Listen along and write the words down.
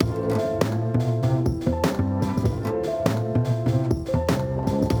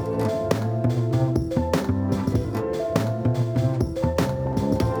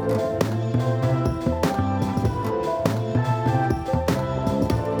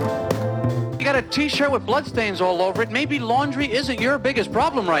got a t-shirt with bloodstains all over it. Maybe laundry isn't your biggest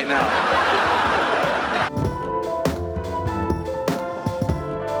problem right now.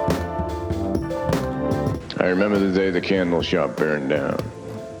 I remember the day the candle shop burned down.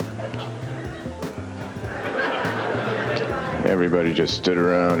 Everybody just stood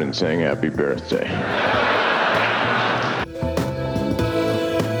around and sang happy birthday.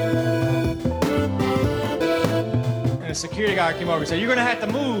 And a security guard came over and said, "You're gonna have to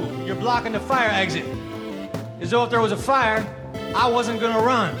move. You're blocking the fire exit." As though if there was a fire, I wasn't gonna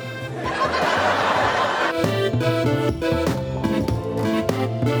run.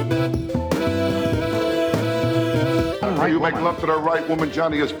 You make love to the right woman,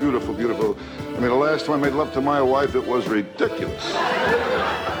 Johnny, it's beautiful, beautiful. I mean, the last time I made love to my wife, it was ridiculous.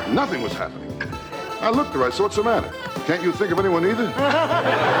 Nothing was happening. I looked at her, I said, "What's the matter? Can't you think of anyone either?"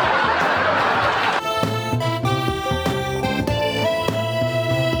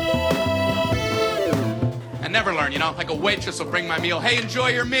 I never learn, you know, like a waitress will bring my meal. "Hey,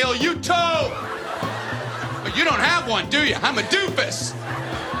 enjoy your meal, you too!" But you don't have one, do you? I'm a doofus.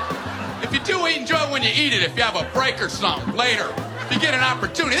 If you do eat, enjoy it when you eat it. If you have a break or something later, if you get an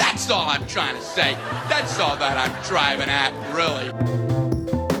opportunity, that's all I'm trying to say. That's all that I'm driving at, really.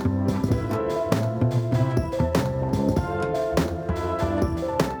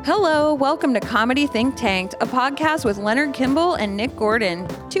 Hello, welcome to Comedy Think Tanked, a podcast with Leonard Kimball and Nick Gordon,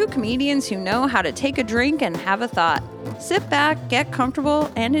 two comedians who know how to take a drink and have a thought. Sit back, get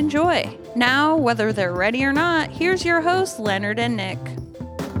comfortable, and enjoy. Now, whether they're ready or not, here's your hosts, Leonard and Nick.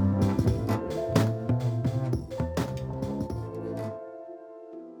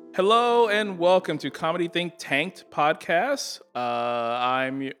 Hello and welcome to Comedy Think Tanked podcast.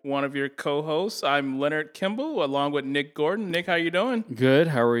 I'm one of your co-hosts. I'm Leonard Kimball, along with Nick Gordon. Nick, how you doing? Good.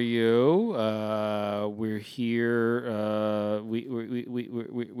 How are you? We're here. We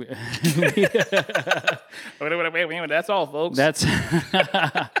Wait, that's all, folks. That's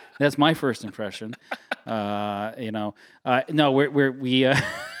that's my first impression. No, we.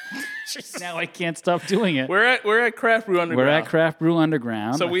 Now I can't stop doing it. We're at Craft Brew Underground. We're at Craft Brew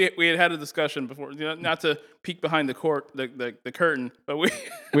Underground. So we had a discussion before, not to peek behind the curtain, but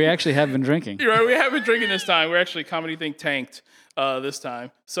we actually have been drinking. You're right, we have been drinking this time. We're actually Comedy Think Tanked this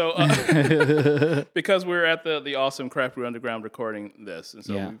time. So because we're at the awesome Craft Brew Underground recording this, and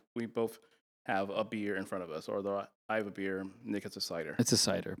so we both have a beer in front of us, or I have a beer, Nick has a cider. It's a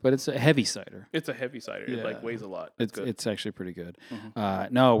cider, but it's a heavy cider. It's a heavy cider. Yeah. It weighs a lot. It's actually pretty good.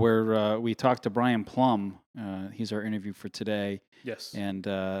 Mm-hmm. We talked to Brian Plum. He's our interview for today. Yes. And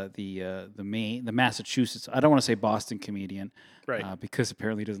the Massachusetts, I don't want to say Boston comedian, right? Because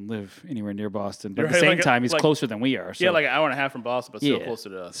apparently he doesn't live anywhere near Boston. But You're at the right, same time, he's closer than we are. So. Yeah, like an hour and a half from Boston, but still closer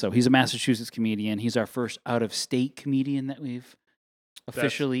to us. So he's a Massachusetts comedian. He's our first out-of-state comedian that we've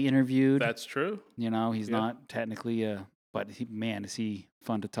officially interviewed. That's true. He's not technically but is he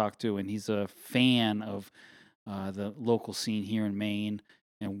fun to talk to, and he's a fan of the local scene here in Maine,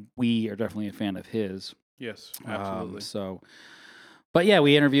 and we are definitely a fan of his. Yes, absolutely. But yeah,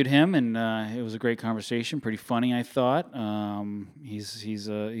 we interviewed him, and it was a great conversation, pretty funny, I thought. I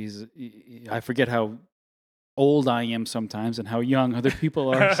forget how old I am sometimes and how young other people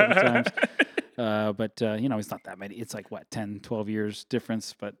are sometimes. But it's not that many. It's like, 10, 12 years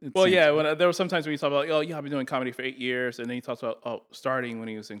difference. But when there were sometimes when you talk about, I've been doing comedy for 8 years. And then he talks about, starting when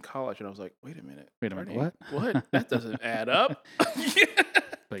he was in college. And I was like, wait a minute, what? What? That doesn't add up.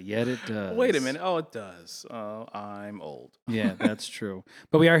 But yet it does. Wait a minute. Oh, it does. I'm old. Yeah, that's true.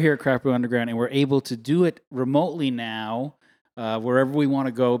 But we are here at Craft Brew Underground, and we're able to do it remotely now. Wherever we want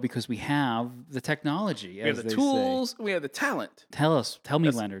to go, because we have the technology. We have the tools. We have the talent. Tell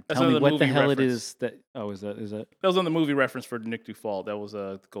me, Leonard. Tell me what the hell reference. It is that. Oh, is that? That was on the movie reference for Nick Dufault. That was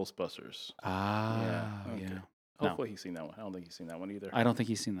Ghostbusters. Yeah. Hopefully he's seen that one. I don't think he's seen that one either. I don't think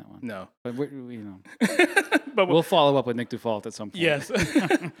he's seen that one. No, but but we'll follow up with Nick Dufault at some point. Yes,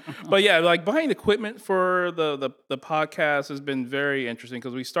 but yeah, like buying equipment for the podcast has been very interesting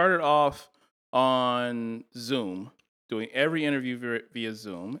because we started off on Zoom, doing every interview via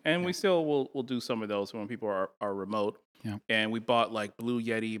Zoom, and we still will do some of those when people are remote. Yeah. And we bought like Blue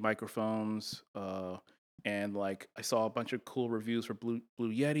Yeti microphones, and like I saw a bunch of cool reviews for Blue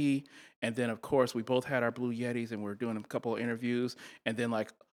Yeti, and then of course we both had our Blue Yetis, and we're doing a couple of interviews, and then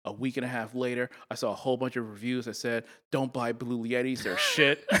like a week and a half later, I saw a whole bunch of reviews that said, "Don't buy Blue Yetis, they're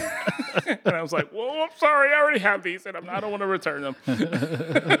shit." And I was like, "Well, I'm sorry, I already have these, and I don't want to return them."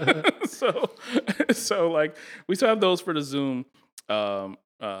 So like we still have those for the Zoom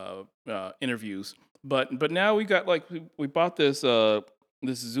interviews, but now we got we bought this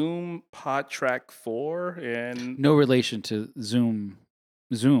Zoom PodTrack 4, and no relation to Zoom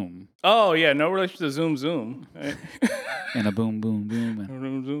Zoom Oh yeah, no relation to Zoom. Right? and a boom, boom, boom.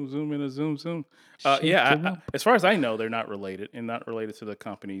 And Zoom and a Zoom. shake Yeah, 'em up. as far as I know, they're not related and not related to the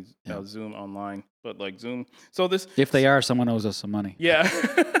company Yeah. Zoom Online, but like Zoom. So this, If they are, someone owes us some money. yeah,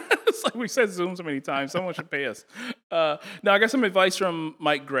 it's like we said Zoom so many times. Someone should pay us. Now I got some advice from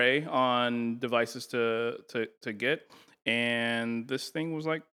Mike Gray on devices to get, and this thing was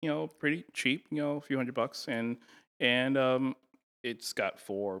like pretty cheap, a few $100, and it's got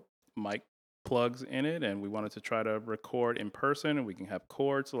 4 mic plugs in it, and we wanted to try to record in person, and we can have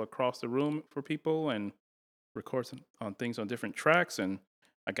cords across the room for people and record on things on different tracks. And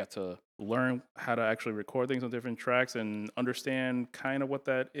I got to learn how to actually record things on different tracks and understand kind of what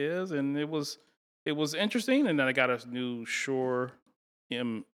that is, and it was interesting. And then I got a new Shure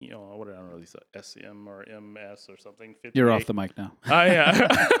M, what did I really say, SM or MS or something. You're off the mic now.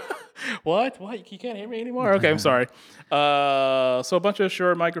 Yeah. What? You can't hear me anymore? Okay, I'm sorry. So a bunch of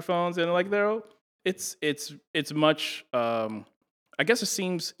Shure microphones, and like it's much. I guess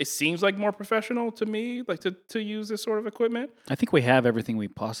it seems like more professional to me, like to use this sort of equipment. I think we have everything we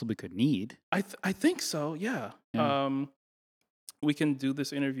possibly could need. I think so. Yeah. Yeah. We can do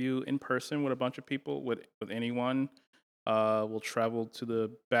this interview in person with a bunch of people, with anyone. We'll travel to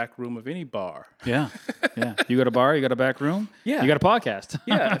the back room of any bar. Yeah. You got a bar, you got a back room, Yeah. you got a podcast.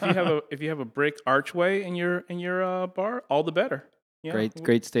 Yeah, if you have a brick archway in your bar, all the better. Yeah.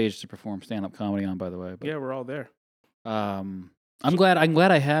 Great stage to perform stand-up comedy on, by the way. But, Yeah, we're all there. I'm glad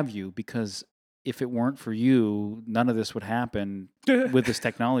I have you, because if it weren't for you, none of this would happen with this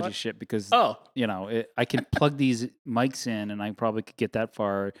technology shit. Because I can plug these mics in, and I probably could get that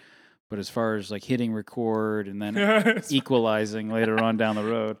far. But as far as like hitting record and then equalizing later on down the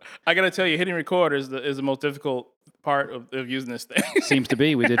road, I gotta tell you, hitting record is the most difficult part of using this thing. Seems to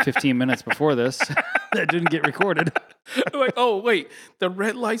be. We did 15 minutes before this that didn't get recorded. Like, oh wait, the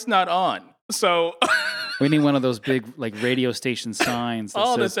red light's not on. So we need one of those big like radio station signs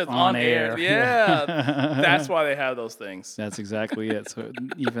that says on air. Yeah, that's why they have those things. That's exactly it. So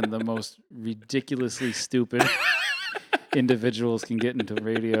even the most ridiculously stupid individuals can get into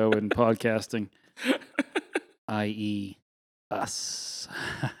radio and podcasting, i.e. us.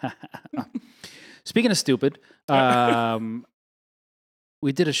 Speaking of stupid,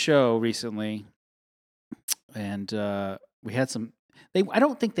 we did a show recently, and we had some. I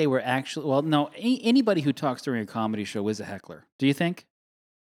don't think they were actually. Well, no. Anybody who talks during a comedy show is a heckler. Do you think?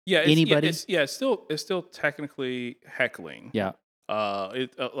 Yeah. Anybody? It's still technically heckling. Yeah.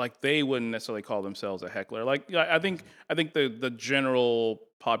 Like they wouldn't necessarily call themselves a heckler. Like I think the general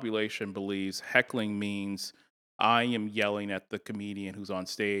population believes heckling means I am yelling at the comedian who's on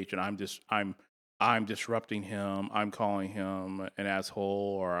stage, and I'm disrupting him. I'm calling him an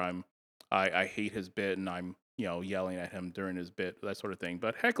asshole, or I hate his bit, and I'm yelling at him during his bit, that sort of thing.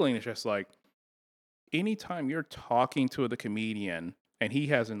 But heckling is just like anytime you're talking to the comedian and he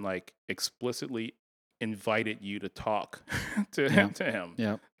hasn't like explicitly invited you to talk to him.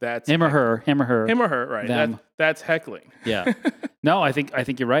 Yeah. That's him or her, right? Them. That's heckling. Yeah. No, I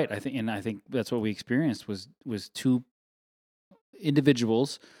think you're right. I think that's what we experienced was 2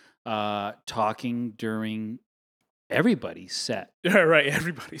 individuals talking during everybody's set. Right,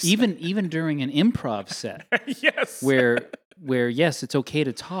 everybody's even during an improv set. Yes. Where yes, it's okay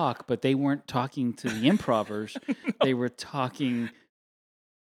to talk, but they weren't talking to the improvers. They were talking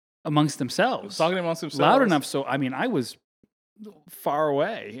amongst themselves. Talking amongst themselves. Loud enough so I was far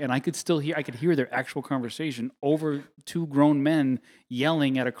away, and I could hear their actual conversation over 2 grown men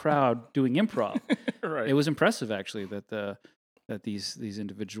yelling at a crowd doing improv. Right. It was impressive actually that these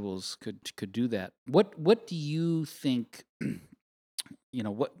individuals could do that. What do you think?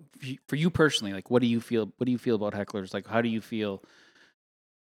 What for you personally? Like, what do you feel? What do you feel about hecklers? Like, how do you feel?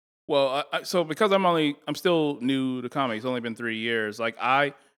 Well, so because I'm still new to comedy. It's only been 3 years. Like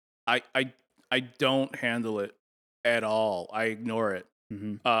I don't handle it at all. I ignore it.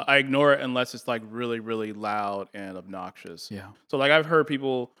 Mm-hmm. I ignore it unless it's like really, really loud and obnoxious. Yeah. So like I've heard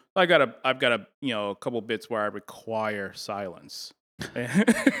people. I've got a a couple bits where I require silence.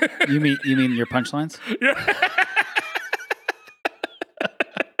 You mean your punchlines?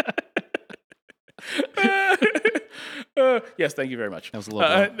 Yes, thank you very much. That was a low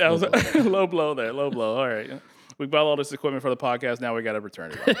blow. That was a low blow there. Low blow. All right. We bought all this equipment for the podcast. Now we got to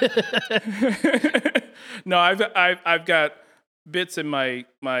return it. No, I've got bits in my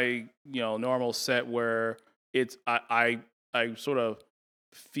normal set where it's I sort of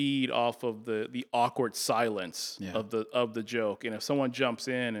feed off of the awkward silence of the joke. And if someone jumps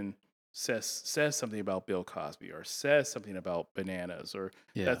in and says something about Bill Cosby or says something about bananas or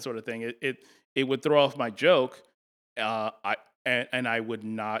that sort of thing, it would throw off my joke. and I would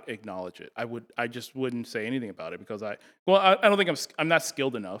not acknowledge it. I just wouldn't say anything about it because I don't think I'm not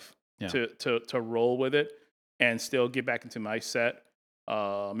skilled enough to roll with it and still get back into my set.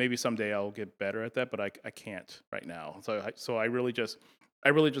 Maybe someday I'll get better at that, but I can't right now. So I really just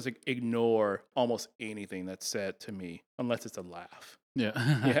ignore almost anything that's said to me unless it's a laugh. Yeah.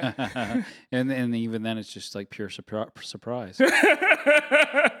 Yeah. and even then, it's just like pure surprise.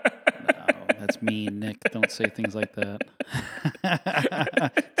 That's mean, Nick. Don't say things like that.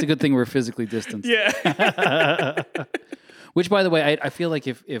 It's a good thing we're physically distanced. Yeah. Which, by the way, I feel like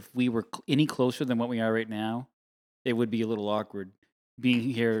if we were any closer than what we are right now, it would be a little awkward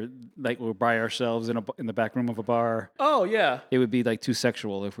being here, like we're by ourselves in the back room of a bar. Oh yeah. It would be like too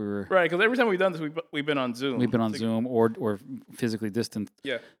sexual if we were right. Because every time we've done this, we've been on Zoom. We've been on Zoom or physically distant.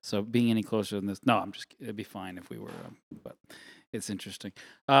 Yeah. So being any closer than this, no, it'd be fine if we were. But it's interesting.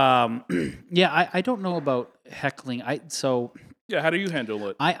 Yeah, I don't know about heckling. Yeah, how do you handle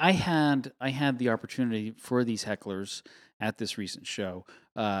it? I had the opportunity for these hecklers at this recent show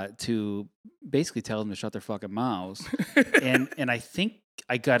to basically tell them to shut their fucking mouths, and I think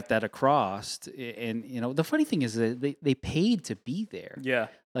I got that across. And the funny thing is that they paid to be there. Yeah,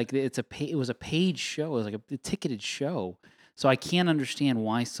 like it was a paid show. It was like a ticketed show. So I can't understand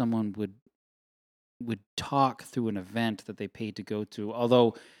why someone would talk through an event that they paid to go to.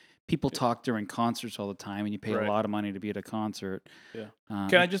 Although people talk during concerts all the time, and you pay a lot of money to be at a concert. Yeah.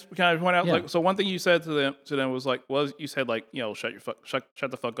 Can I point out? Yeah. Like, so one thing you said to them was like, you said like, shut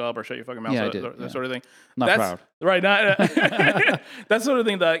the fuck up or shut your fucking mouth. Yeah, so, I did. That sort of thing. Not proud. Right. Not that sort of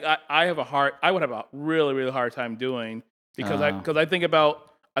thing that I would have a really, really hard time doing because I think about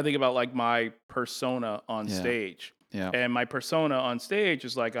like my persona on stage. Yeah. And my persona on stage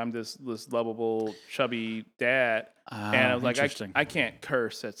is like I'm this lovable, chubby dad. And I was like, I can't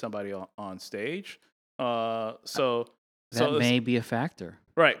curse at somebody on stage. So that may be a factor.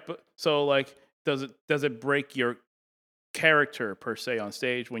 Right. But so like does it break your character per se on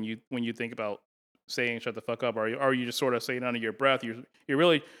stage when you think about saying shut the fuck up, or are you just sort of saying under your breath?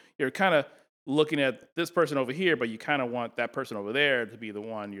 You're kind of looking at this person over here, but you kind of want that person over there to be the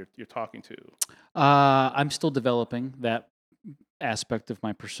one you're talking to. I'm still developing that aspect of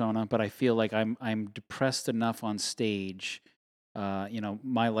my persona, but I feel like I'm depressed enough on stage.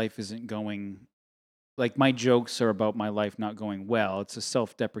 My life isn't going. Like my jokes are about my life not going well. It's a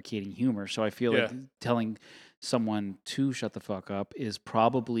self-deprecating humor, so I feel like telling someone to shut the fuck up is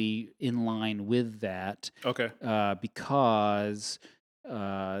probably in line with that. Okay. Because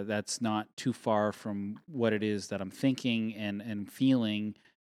that's not too far from what it is that I'm thinking and feeling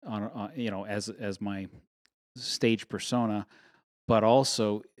on as my stage persona, but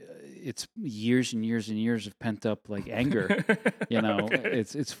also it's years and years and years of pent up like anger. Okay.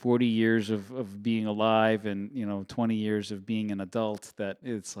 It's 40 years of being alive and 20 years of being an adult that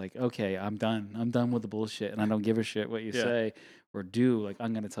it's like, okay, I'm done with the bullshit, and I don't give a shit what you say or do. Like,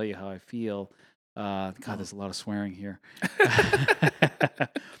 I'm going to tell you how I feel. God, there's a lot of swearing here.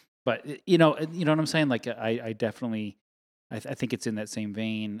 But you know what I'm saying? Like I definitely, I think it's in that same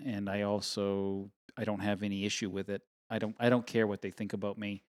vein, and I don't have any issue with it. I don't care what they think about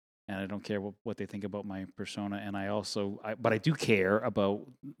me, and I don't care what they think about my persona. And but I do care about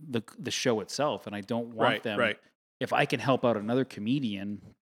the show itself, and I don't want them. Right. If I can help out another comedian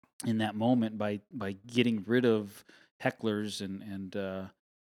in that moment by getting rid of hecklers and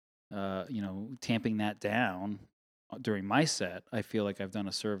tamping that down during my set, I feel like I've done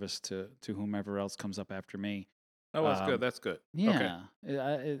a service to whomever else comes up after me. Oh, that's good. That's good. Yeah,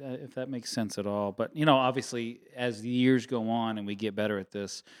 okay. If that makes sense at all. But obviously, as the years go on and we get better at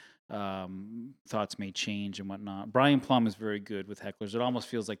this, thoughts may change and whatnot. Brian Plum is very good with hecklers. It almost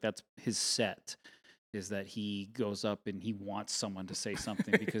feels like that's his set. Is that he goes up and he wants someone to say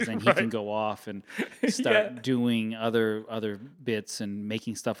something because then he can go off and start doing other bits and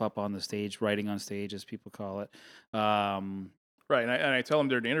making stuff up on the stage, writing on stage, as people call it. Right, and I tell him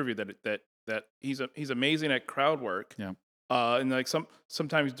during the interview that he's amazing at crowd work. Yeah, and like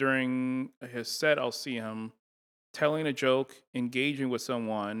sometimes during his set, I'll see him telling a joke, engaging with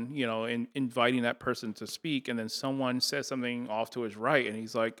someone, and inviting that person to speak, and then someone says something off to his right, and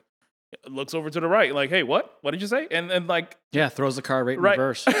he's like, looks over to the right, like, hey, what did you say? And like, throws the car right in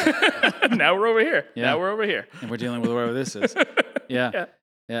reverse. Now we're over here. Yeah. Now we're over here, and we're dealing with wherever this is. Yeah.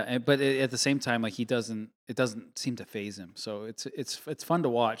 But at the same time, like, it doesn't seem to faze him. So it's fun to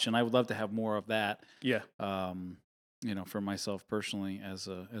watch, and I would love to have more of that. Yeah. For myself personally as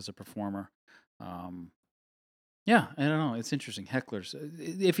a performer. Yeah, I don't know. It's interesting. Hecklers.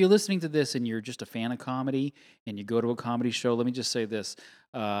 If you're listening to this and you're just a fan of comedy and you go to a comedy show, let me just say this.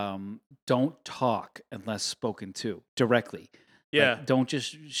 Don't talk unless spoken to directly. Yeah. Like, don't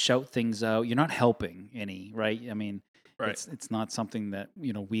just shout things out. You're not helping any, right? I mean, Right. it's not something that,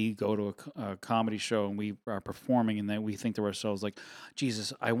 we go to a comedy show and we are performing and then we think to ourselves like,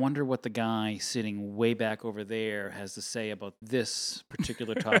 Jesus, I wonder what the guy sitting way back over there has to say about this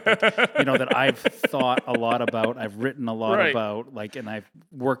particular topic, that I've thought a lot about, I've written a lot Right. about, like, and I've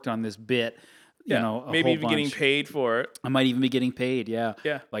worked on this bit, a maybe whole even getting bunch. paid for it. I might even be getting paid. Yeah.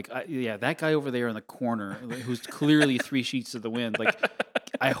 Yeah. Like, that guy over there in the corner who's clearly 3 sheets to the wind. Like,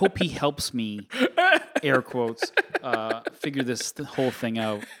 I hope he helps me, air quotes, figure this whole thing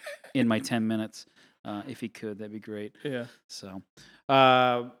out in my 10 minutes. If he could, that'd be great. Yeah. So,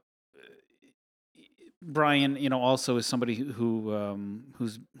 Brian, also is somebody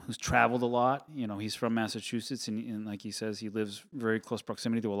who's traveled a lot. He's from Massachusetts, and like he says, he lives very close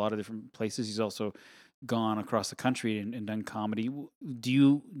proximity to a lot of different places. He's also gone across the country and done comedy. Do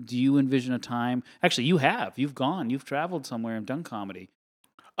you envision a time? Actually, you've traveled somewhere and done comedy.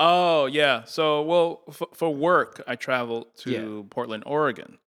 Oh yeah. So for work, I traveled to Portland,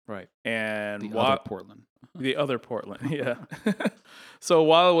 Oregon. Right. And The other Portland. The other Portland, yeah. So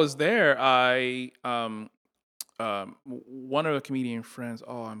while I was there, I one of the comedian friends.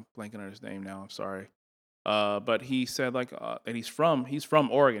 Oh, I'm blanking on his name now. I'm sorry. But he said that he's from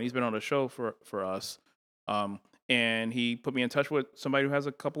Oregon. He's been on a show for us. And he put me in touch with somebody who has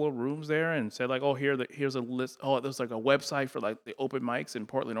a couple of rooms there, and said like, oh, here's a list. Oh, there's like a website for like the open mics in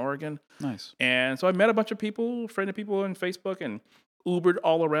Portland, Oregon. Nice. And so I met a bunch of people, friended people on Facebook, and Ubered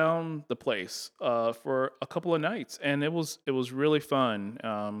all around the place for a couple of nights, and it was really fun.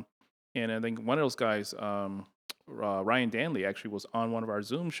 And I think one of those guys, Ryan Danley, actually was on one of our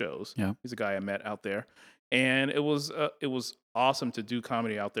Zoom shows. Yeah, he's a guy I met out there, and it was awesome to do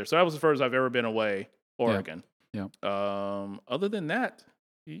comedy out there. So that was the first I've ever been away, Oregon. Yeah. Other than that,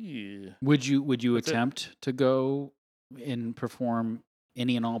 yeah. Would you attempt to go and perform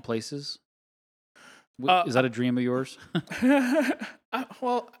any and all places? Is that a dream of yours? I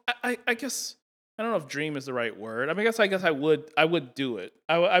guess I don't know if dream is the right word. I mean, I guess I would do it.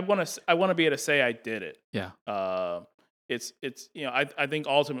 I want to be able to say I did it. Yeah. It's I think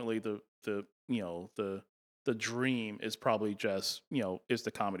ultimately the dream is probably just is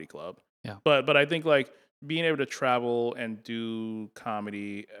the comedy club. Yeah. But I think like being able to travel and do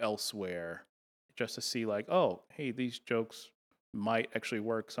comedy elsewhere, just to see like, oh, hey, these jokes might actually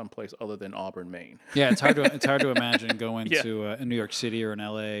work someplace other than Auburn, Maine. Yeah, it's hard to imagine going to New York City or in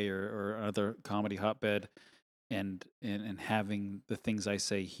LA or another comedy hotbed and having the things I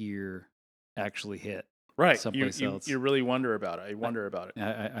say here actually hit. Right. Someplace else. You really wonder about it. I wonder about it.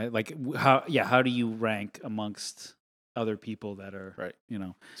 I like how do you rank amongst other people that are right?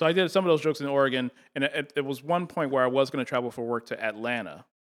 So I did some of those jokes in Oregon, and it was one point where I was going to travel for work to Atlanta,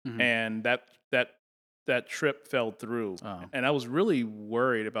 and that trip fell through, and I was really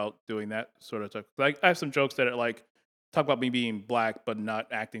worried about doing that sort of stuff. Like I have some jokes that are like talk about me being black but not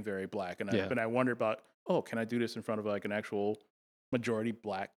acting very black, and I wonder about, oh, can I do this in front of like an actual majority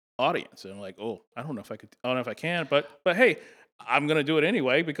black audience? And I'm like, oh, I don't know if I can, but hey, I'm gonna do it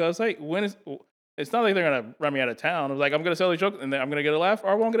anyway because hey, it's not like they're gonna run me out of town. I was like, I'm gonna sell these jokes and then I'm gonna get a laugh or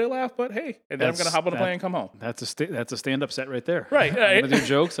I won't get a laugh, but hey, and then I'm gonna hop on a plane and come home. That's a stand-up set right there. Right. I'm gonna do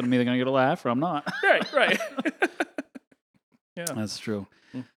jokes and I'm either gonna get a laugh or I'm not. Right. Yeah, that's true.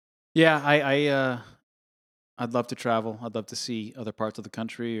 Yeah, I'd love to travel. I'd love to see other parts of the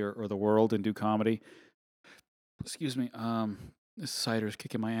country or the world and do comedy. Excuse me. This cider's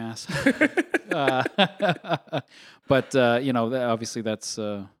kicking my ass. But obviously that's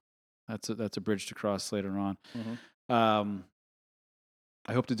a bridge to cross later on.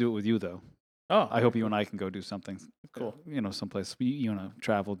 I hope to do it with you though. Oh, I hope you and I can go do something cool. Someplace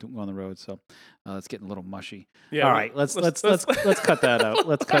travel, go on the road. So it's getting a little mushy. Yeah. All right, let's cut that out.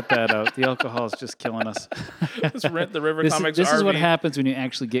 Let's cut that out. The alcohol is just killing us. Let's rent the River Comics. This is RV. what happens when you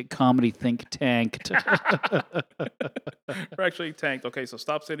actually get comedy think tanked. We're actually tanked. Okay, so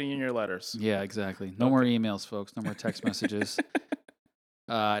stop sitting in your letters. Yeah, exactly. No more emails, folks. No more text messages.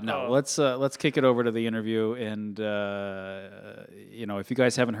 Let's kick it over to the interview, and if you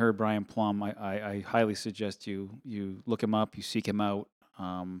guys haven't heard Brian Plum, I highly suggest you look him up, you seek him out.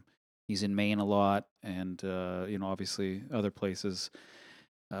 He's in Maine a lot, and obviously other places.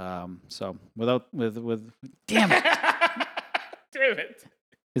 So with damn it,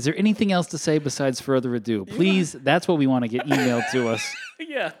 is there anything else to say besides further ado? Please, that's what we want to get emailed to us.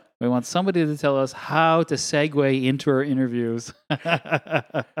 Yeah. We want somebody to tell us how to segue into our interviews.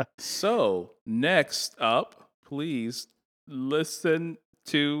 So, next up, please listen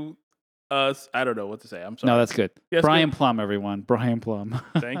to us. I don't know what to say. I'm sorry. No, that's good. Yes, Brian Plum, everyone. Brian Plum.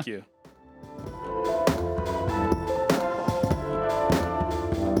 Thank you.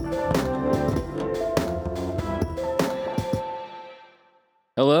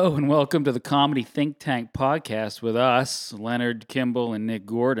 Hello and welcome to the Comedy Think Tank podcast with us, Leonard Kimball and Nick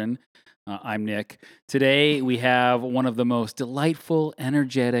Gordon. I'm Nick. Today we have one of the most delightful,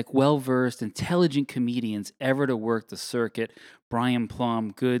 energetic, well-versed, intelligent comedians ever to work the circuit, Brian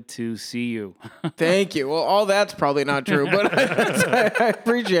Plum. Good to see you. Thank you. Well, all that's probably not true, but I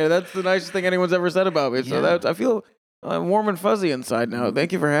appreciate it. That's the nicest thing anyone's ever said about me. So I feel warm and fuzzy inside now.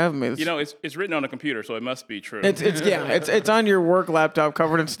 Thank you for having me. You know, it's written on a computer, so it must be true. It's on your work laptop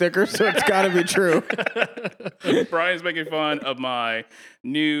covered in stickers, so it's got to be true. Brian's making fun of my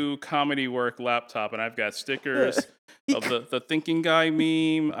new comedy work laptop, and I've got stickers of the thinking guy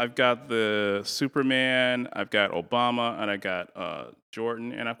meme. I've got the Superman. I've got Obama, and I got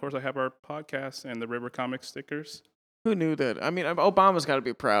Jordan, and of course I have our podcast and the River Comics stickers. Who knew that? I mean, Obama's got to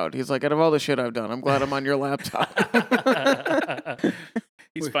be proud. He's like, out of all the shit I've done, I'm glad I'm on your laptop.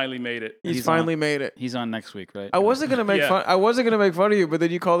 He's finally made it. He's finally made it. He's on next week, right? I wasn't gonna make fun. I wasn't gonna make fun of you, but then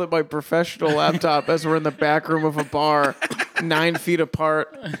you called it my professional laptop as we're in the back room of a bar, 9 feet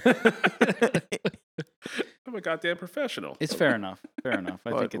apart. I'm a goddamn professional. It's fair enough. Fair enough.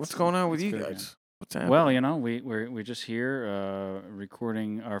 I think what's going on with you fair, guys? What's happening? Well, you know, we're just here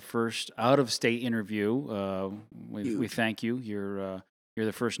recording our first out of state interview. We thank you. You're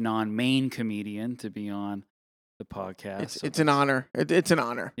the first non-main comedian to be on the podcast. It's an honor. It's an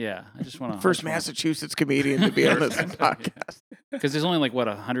honor. Yeah, I just want to first Massachusetts comedian to be on this podcast. Because there's only like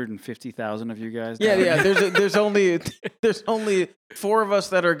 150,000 of you guys. Yeah. There's only 4 of us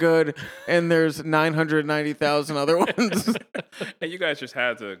that are good, and there's 990,000 other ones. And you guys just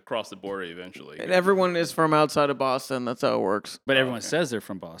had to cross the border eventually. And everyone is from outside of Boston. That's how it works. But everyone says they're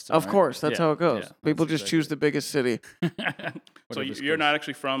from Boston. Of right? course, that's how it goes. Yeah, People just choose the biggest city. So you're not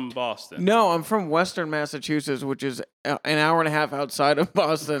actually from Boston? No, I'm from Western Massachusetts, which is an hour and a half outside of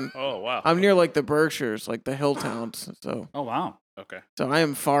Boston. Oh, wow. I'm near like the Berkshires, like the hill towns. So. Oh, wow. Okay. So I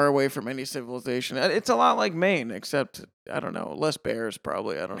am far away from any civilization. It's a lot like Maine, except I don't know, less bears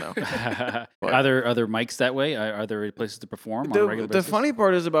probably. I don't know. Are there other mics that way? Are there places to perform on a regular basis? The funny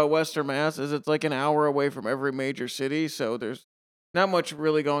part is about Western Mass is it's like an hour away from every major city, so there's not much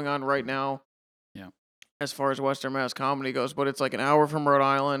really going on right now. Yeah. As far as Western Mass comedy goes, but it's like an hour from Rhode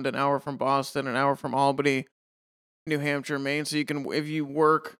Island, an hour from Boston, an hour from Albany, New Hampshire, Maine. So you can, if you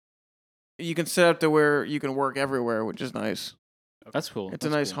work, you can set up to where you can work everywhere, which is nice. That's cool. It's a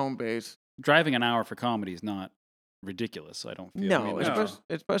nice home base. Driving an hour for comedy is not ridiculous, I don't feel. No,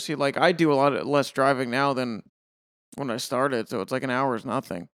 especially like I do a lot less driving now than when I started, so it's like an hour is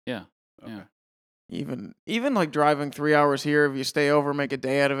nothing. Yeah. Okay. Yeah. Even like driving 3 hours here, if you stay over, make a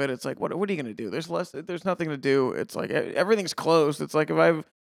day out of it, it's like what are you gonna do? There's nothing to do. It's like everything's closed. It's like if I have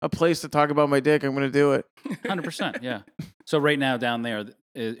a place to talk about my dick, I'm gonna do it. 100%. Yeah. So right now down there,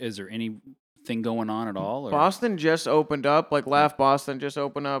 is there anything going on at all? Or? Boston just opened up. Like Laugh Boston just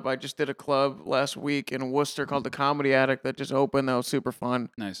opened up. I just did a club last week in Worcester called the Comedy Attic that just opened. That was super fun.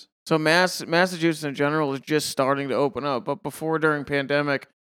 Nice. So Massachusetts in general is just starting to open up. But before, during pandemic,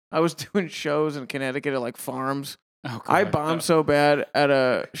 I was doing shows in Connecticut at like farms. Oh, I bombed so bad at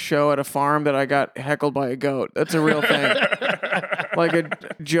a show at a farm that I got heckled by a goat. That's a real thing. Like a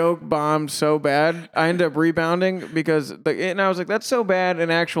joke bombed so bad, I ended up rebounding because, and I was like, "That's so bad,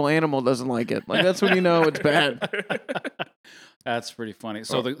 an actual animal doesn't like it." Like that's when you know it's bad. That's pretty funny.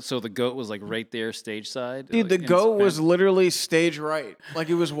 So the goat was like right there, stage side. Dude, like, the goat was literally stage right. Like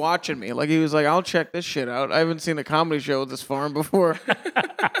he was watching me. Like he was like, "I'll check this shit out." I haven't seen a comedy show at this farm before.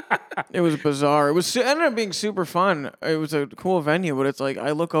 It was bizarre. It ended up being super fun. It was a cool venue, but it's like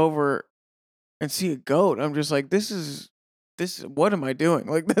I look over and see a goat. I'm just like, this is what am I doing?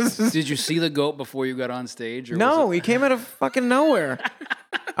 Like this is. Did you see the goat before you got on stage? Or No, was he came out of fucking nowhere.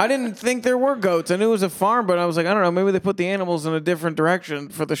 I didn't think there were goats. I knew it was a farm, but I was like, I don't know, maybe they put the animals in a different direction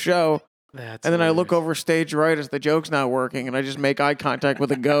for the show. That's and then hilarious. I look over stage right as the joke's not working, and I just make eye contact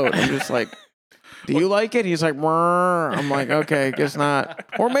with a goat. I'm just like, do you like it? He's like, Mrr. I'm like, okay, guess not.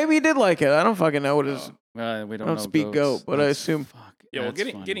 Or maybe he did like it. I don't fucking know what his. We don't I don't know speak goats. goat, but I assume. Fuck, Yeah, well,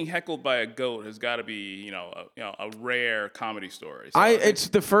 that's funny. getting heckled by a goat has got to be, a rare comedy story. So It's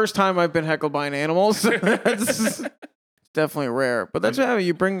the first time I've been heckled by an animal. So that's definitely rare. But that's how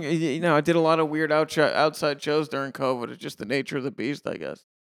you bring. I did a lot of weird outside shows during COVID. It's just the nature of the beast, I guess.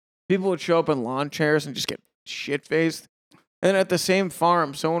 People would show up in lawn chairs and just get shit faced. And at the same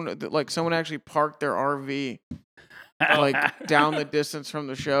farm, someone actually parked their RV like down the distance from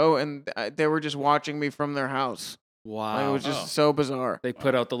the show, and they were just watching me from their house. Wow. Like, it was just so bizarre. They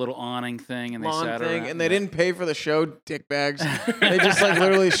put out the little awning thing and they Lawn sat thing, around. and they didn't pay for the show, dickbags. They just like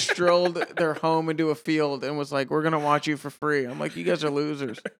literally strolled their home into a field and was like, "We're gonna watch you for free." I'm like, "You guys are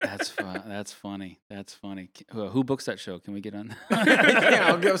losers." That's fun. That's funny. That's funny. Who books that show? Can we get on?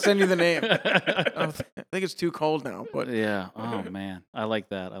 Yeah, I'll send you the name. I think it's too cold now, but Yeah. Oh man, I like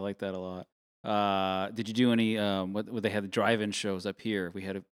that. I like that a lot. Did you do any? What they had the drive-in shows up here? We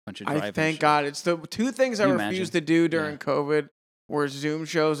had a bunch of drive-in. I thank shows. God. It's the two things I Can you refused imagine? to do during Yeah. COVID were Zoom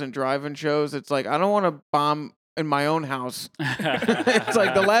shows and drive-in shows. It's like I don't want to bomb in my own house. It's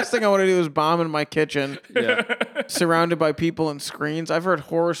like the last thing I want to do is bomb in my kitchen, Yeah. surrounded by people and screens. I've heard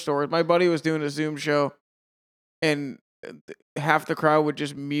horror stories. My buddy was doing a Zoom show, and half the crowd would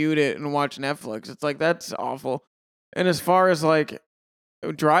just mute it and watch Netflix. It's like that's awful. And as far as like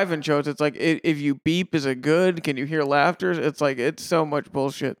drive-in shows, it's like if you beep, is it good? Can you hear laughter? It's like it's so much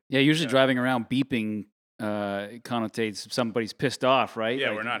bullshit. Yeah. Usually driving around beeping connotates somebody's pissed off, right? Yeah,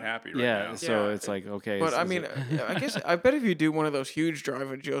 Like, we're not happy right yeah. now. So Yeah. it's like okay. But is- I is mean, it- I guess I bet if you do one of those huge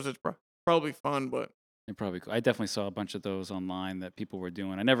drive-in shows, it's probably fun. But They're probably cool. I definitely saw a bunch of those online that people were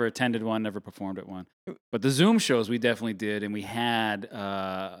doing. I never attended one, never performed at one. But the Zoom shows we definitely did, and we had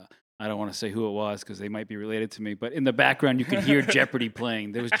I don't want to say who it was because they might be related to me, but in the background you could hear Jeopardy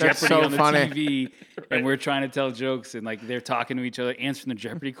playing. There was Jeopardy so on the funny. TV, and we're trying to tell jokes, and like they're talking to each other, answering the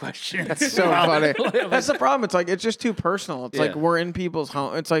Jeopardy questions. that's so funny. That's the problem. It's like it's just too personal. It's like Yeah. we're in people's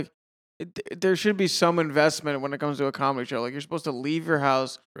home. It's like there should be some investment when it comes to a comedy show. Like you're supposed to leave your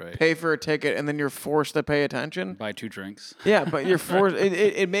house, Right. pay for a ticket, and then you're forced to pay attention. Buy 2 drinks. Yeah, but you're forced.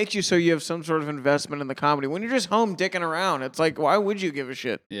 It makes you so you have some sort of investment in the comedy. When you're just home dicking around, it's like, why would you give a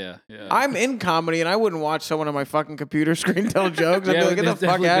shit? Yeah, yeah. I'm in comedy, and I wouldn't watch someone on my fucking computer screen tell jokes. I'd be like, get the there's fuck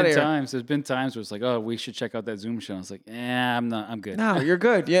definitely out of been here. times. There's been times where it's like, oh, we should check out that Zoom show. I was like, I'm not. I'm good. No, you're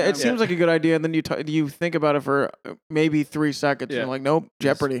good. Yeah, it seems like a good idea, and then you think about it for maybe 3 seconds, and Yeah. you're like, nope,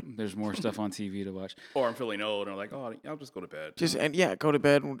 Jeopardy. There's more stuff on TV to watch. Or I'm feeling old, and I'm like, oh, I'll just go to bed. Just and yeah, go to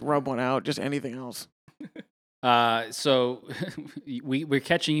bed, rub one out, just anything else. So we're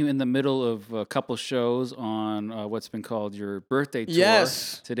catching you in the middle of a couple shows on what's been called your birthday tour.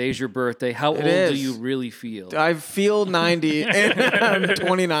 Yes. Today's your birthday. How old do is. you really feel? I feel 90, and I'm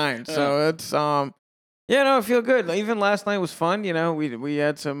 29, so it's yeah, no, I feel good. Even last night was fun. You know, we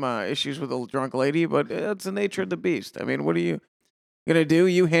had some issues with a drunk lady, but it's the nature of the beast. I mean, what are you gonna do?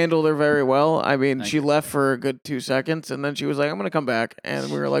 You handled her very well. I mean, Thank she you. left for a good 2 seconds, and then she was like, "I'm gonna come back,"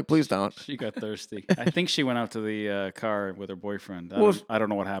 and we were like, "Please don't." She got thirsty. I think she went out to the car with her boyfriend. Well, I don't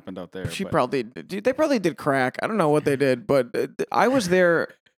know what happened out there. She but- probably they probably did crack. I don't know what they did, but I was there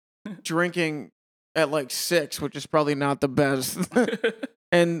drinking at like 6, which is probably not the best.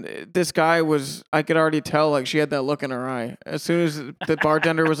 And this guy was, I could already tell, like, she had that look in her eye. As soon as the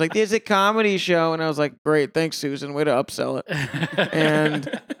bartender was like, there's a comedy show. And I was like, great, thanks, Susan. Way to upsell it.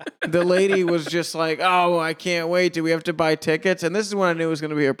 And the lady was just like, oh, I can't wait. Do we have to buy tickets? And this is when I knew it was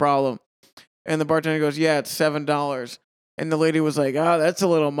going to be a problem. And the bartender goes, yeah, it's $7. And the lady was like, oh, that's a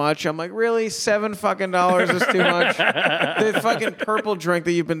little much. I'm like, really? $7 fucking is too much? The fucking purple drink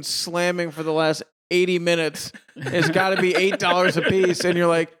that you've been slamming for the last 80 minutes has got to be $8 a piece. And you're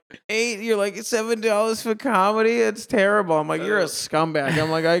like, you're like, $7 for comedy? It's terrible. I'm like, you're a scumbag. I'm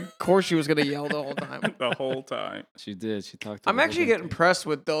like, of course she was going to yell the whole time. The whole time. She did. She talked. I'm actually getting impressed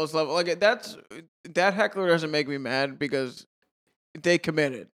with those levels. Like, that heckler doesn't make me mad because they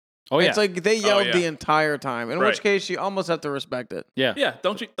committed. Oh yeah. It's like they yelled yeah. the entire time. In which Right. case, you almost have to respect it. yeah. Yeah,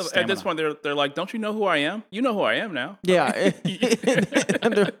 don't you? At Stamina. this point, they're like, don't you know who I am? You know who I am now. Yeah.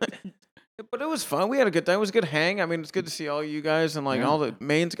 But it was fun. We had a good time. It was a good hang. I mean, it's good to see all you guys and like Yeah. all the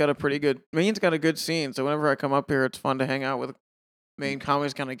Maine's got a good scene. So whenever I come up here, it's fun to hang out with Maine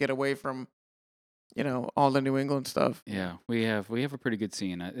comics, kind of get away from, all the New England stuff. Yeah. We have a pretty good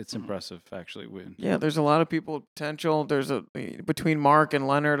scene. It's impressive actually. Yeah, there's a lot of people with potential. Between Mark and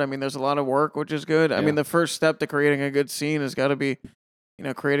Leonard, I mean, there's a lot of work, which is good. I Yeah. mean, the first step to creating a good scene has got to be,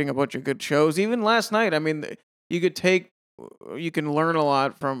 creating a bunch of good shows. Even last night, I mean, you can learn a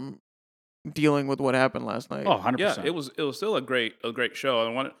lot from dealing with what happened last night. Oh, 100%. Yeah, it was still a great show.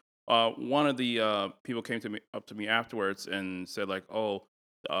 And one of the people came up to me afterwards and said like, oh,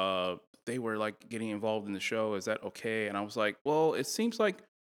 they were like getting involved in the show. Is that okay? And I was like, well, it seems like.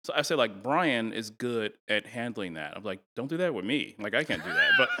 So I said like Brian is good at handling that. I'm like, don't do that with me. Like I can't do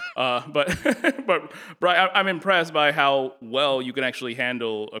that. But Brian, I'm impressed by how well you can actually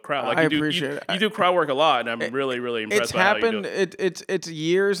handle a crowd. Like I you do, appreciate it. You do crowd work a lot, and I'm really impressed. It's by how you happened. do it. It's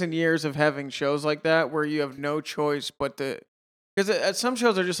years and years of having shows like that where you have no choice but to, Because at some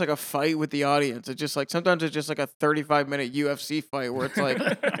shows are just like a fight with the audience. It's just like sometimes it's just like a 35-minute UFC fight where it's like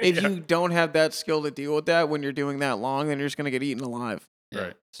if you don't have that skill to deal with that when you're doing that long, then you're just gonna get eaten alive.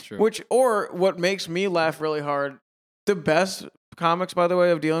 Right. It's true. What makes me laugh really hard, the best comics, by the way,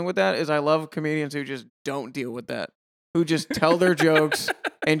 of dealing with that is I love comedians who just don't deal with that, who just tell their jokes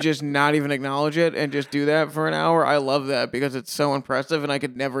and just not even acknowledge it and just do that for an hour. I love that because it's so impressive and I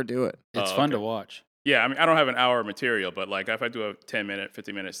could never do it. It's fun to watch. Yeah, I mean, I don't have an hour of material, but like if I do a 10-minute,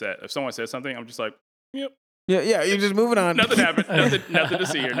 50-minute set, if someone says something, I'm just like, yep. Yeah, you're just moving on. Nothing happened. Nothing to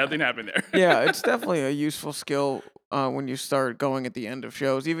see here. Nothing happened there. Yeah, it's definitely a useful skill when you start going at the end of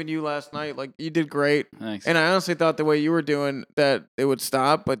shows. Even you last night, like you did great. Thanks. And I honestly thought the way you were doing that it would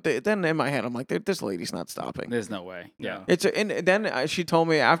stop, but then in my head I'm like, this lady's not stopping. There's no way. Yeah. And then she told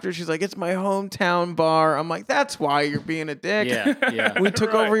me after, she's like, it's my hometown bar. I'm like, that's why you're being a dick. Yeah. We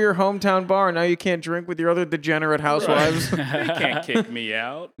took over your hometown bar, and now you can't drink with your other degenerate housewives. They can't kick me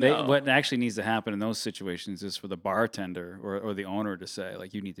out. No. What actually needs to happen in those situations is for the bartender or the owner to say,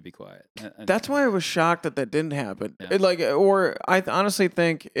 like, you need to be quiet. That's why I was shocked that didn't happen. Yeah. Or I honestly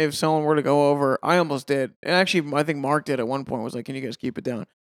think if someone were to go over, I almost did. And actually, I think Mark did at one point, was like, can you guys keep it down?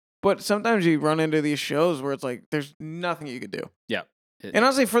 But sometimes you run into these shows where it's like, there's nothing you could do. Yeah. And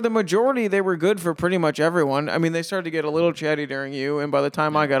honestly, for the majority, they were good for pretty much everyone. I mean, they started to get a little chatty during you. And by the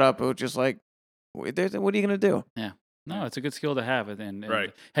time I got up, it was just like, what are you going to do? Yeah. No, it's a good skill to have. And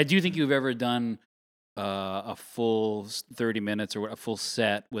right. Do you think you've ever done a full 30 minutes or a full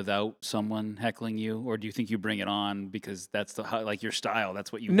set without someone heckling you, or do you think you bring it on because that's like your style?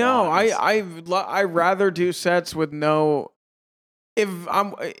 That's what you. No, want. I rather do sets with no. If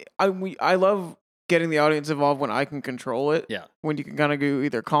I love getting the audience involved when I can control it. Yeah. When you can kind of do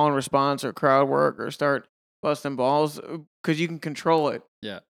either call and response or crowd work or start busting balls because you can control it.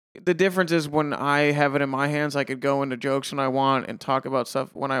 Yeah. The difference is when I have it in my hands, I could go into jokes when I want and talk about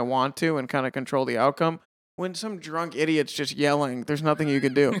stuff when I want to and kind of control the outcome. When some drunk idiot's just yelling, there's nothing you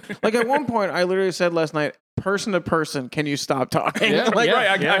can do. Like at one point, I literally said last night, person to person, can you stop talking? Yeah, like,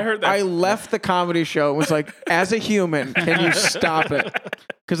 I heard that. I left the comedy show and was like, as a human, can you stop it?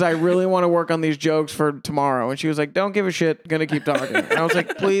 Because I really want to work on these jokes for tomorrow. And she was like, don't give a shit, gonna keep talking. And I was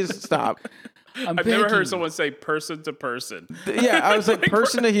like, please stop. I've never heard someone say person to person. Yeah, I was like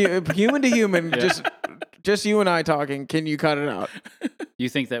person to human to human, just you and I talking. Can you cut it out? You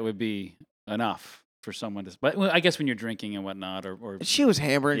think that would be enough for someone to? But I guess when you're drinking and whatnot, or she was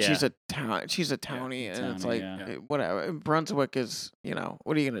hammering. Yeah. She's a townie, and it's like whatever. Brunswick is,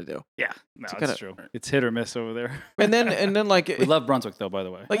 what are you gonna do? Yeah, no, that's true. It's hit or miss over there. And then like we love Brunswick though, by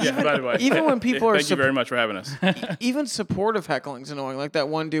the way. Like by the way. even when people are thank you very much for having us. Even supportive heckling's annoying. Like that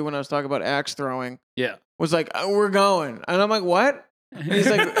one dude when I was talking about axe throwing. Yeah, was like, we're going, and I'm like, what?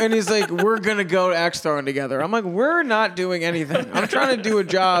 And he's like, we're gonna go axe throwing together. I'm like, we're not doing anything. I'm trying to do a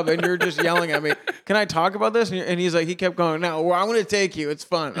job, and you're just yelling at me. Can I talk about this? And he's like, he kept going. No, I'm gonna take you. It's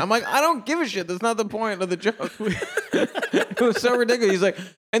fun. I'm like, I don't give a shit. That's not the point of the joke. It was so ridiculous. He's like,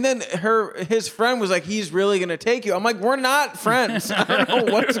 and then his friend was like, he's really gonna take you. I'm like, we're not friends. I don't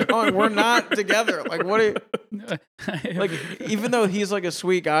know what's going. We're not together. Like, what are you? Like, even though he's like a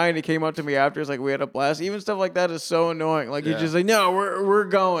sweet guy, and he came up to me after, it's like we had a blast. Even stuff like that is so annoying. Like he's just like, no, we're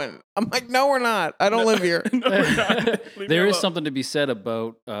going. I'm like, no, we're not. I don't live here. There is something to be said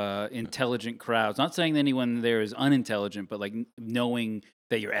about intelligent crowds. Not saying that anyone there is unintelligent, but like knowing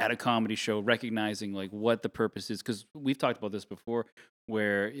that you're at a comedy show, recognizing like what the purpose is. Because we've talked about this before,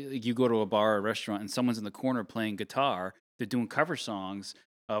 where you go to a bar or a restaurant and someone's in the corner playing guitar. They're doing cover songs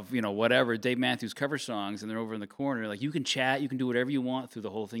of, whatever, Dave Matthews cover songs, and they're over in the corner. Like, you can chat, you can do whatever you want through the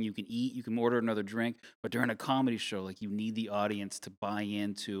whole thing. You can eat, you can order another drink. But during a comedy show, like, you need the audience to buy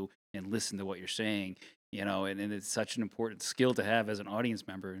into and listen to what you're saying. And it's such an important skill to have as an audience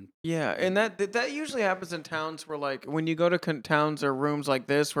member. Yeah, and that usually happens in towns where, like, when you go to towns or rooms like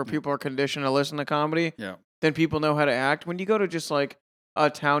this where people are conditioned to listen to comedy, then people know how to act. When you go to just, like, a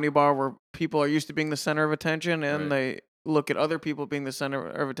towny bar where people are used to being the center of attention and they look at other people being the center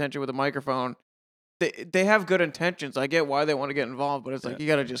of attention with a microphone, they have good intentions. I get why they want to get involved, but it's like, you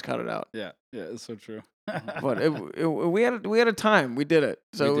got to just cut it out. Yeah, it's so true. But we had a time. We did it.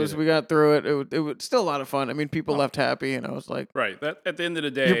 So we got through it. It was still a lot of fun. I mean, people left happy, and I was like, right. That at the end of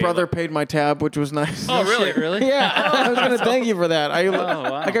the day, your brother paid my tab, which was nice. Oh, really? Really? Yeah. I was gonna thank you for that.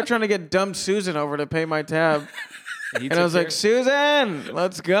 I kept trying to get dumb Susan over to pay my tab. And I was like, Susan,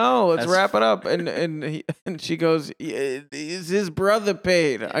 let's go. Let's wrap it up. And she goes, is his brother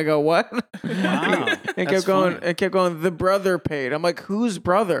paid? I go, what? Wow. And kept going, the brother paid. I'm like, whose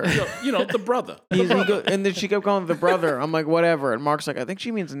brother? The brother. And then she kept going, the brother. I'm like, whatever. And Mark's like, I think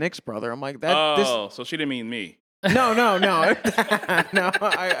she means Nick's brother. I'm like, so she didn't mean me. No. No,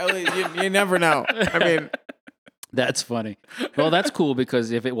 you never know. I mean, That's funny. Well, that's cool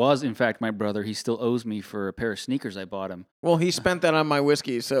because if it was in fact my brother, he still owes me for a pair of sneakers I bought him. well, he spent that on my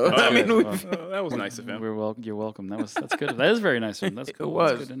whiskey, so Oh, I mean, yeah. we've- That was nice of him. You're welcome. That's good. That is very nice of him. That's It cool.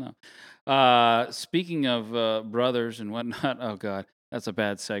 That's was. good to know. Speaking of brothers and whatnot, oh god, that's a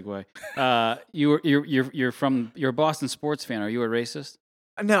bad segue. You're a Boston sports fan. Are you a racist?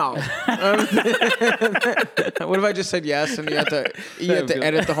 no. What if I just said yes and you have to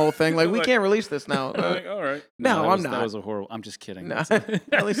edit the whole thing? Like, we can't release this now. Like, all right. No, I'm not. That was a horrible. I'm just kidding. No,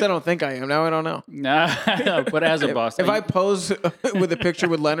 at least I don't think I am. Now I don't know. Nah, but as a Boston, If I pose with a picture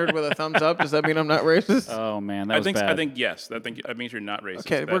with Leonard with a thumbs up, does that mean I'm not racist? oh man, that was bad. I think yes. I think that means you're not racist.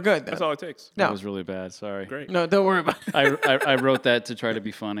 Okay, we're good That's then. all it takes. No. That was really bad. Sorry. Great. No, don't worry about it. I wrote that to try to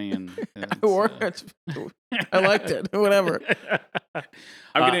be funny and I liked it. Whatever.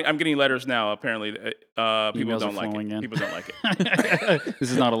 I'm getting letters now. Apparently, people Emails don't are like flowing it. in. People don't like it.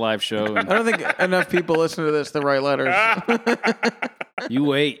 this is not a live show. I don't think enough people listen to this to write letters. You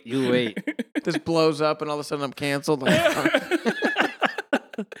wait. This blows up and all of a sudden I'm canceled.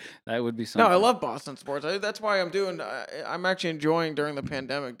 That would be No, something. I love Boston sports. That's why I'm actually enjoying during the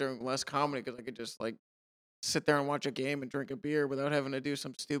pandemic, during less comedy, because I could just like sit there and watch a game and drink a beer without having to do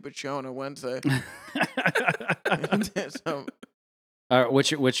some stupid show on a Wednesday. So, All right,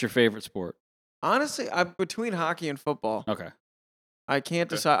 what's your favorite sport? honestly, I'm between hockey and football. Okay. I can't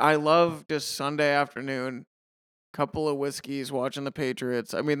decide. I love just Sunday afternoon, couple of whiskeys, watching the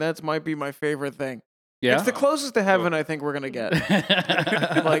Patriots. I mean, that might be my favorite thing. Yeah. It's the closest to heaven I think we're gonna get.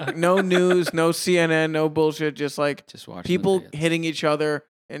 Like no news, no CNN, no bullshit. Just like Just watching the people Patriots. hitting each other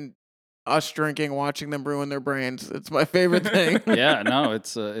and us drinking, watching them ruin their brains. It's my favorite thing. Yeah, no,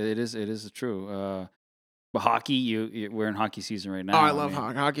 it is true. But hockey, we're in hockey season right now. Oh, I love mean,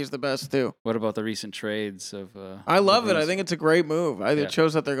 hockey. Hockey's the best too. What about the recent trades of? I love the it. I Bruins? think it's a great move. Yeah. It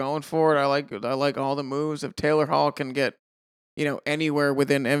shows that they're going for it. I like all the moves. If Taylor Hall can get, anywhere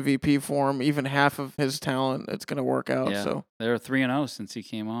within MVP form, even half of his talent, it's gonna work out. Yeah. So They're 3-0 since he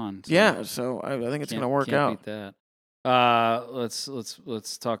came on. So yeah, so I think it's gonna work can't out. Beat that.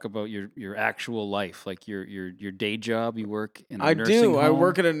 Let's talk about your actual life, like your day job. You work in a I nursing do. I home?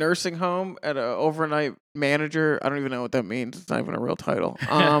 work at a nursing home at an overnight manager. I don't even know what that means. It's not even a real title.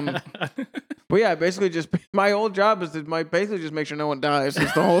 But yeah, basically just my old job is to basically just make sure no one dies.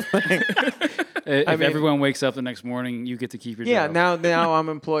 It's the whole thing. If mean- everyone wakes up the next morning, you get to keep your Yeah, job. now I'm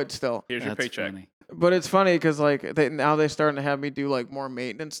employed still. Here's your That's paycheck. funny. But it's funny because now they're starting to have me do like more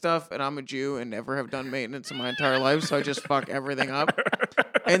maintenance stuff, and I'm a Jew and never have done maintenance in my entire life, so I just fuck everything up.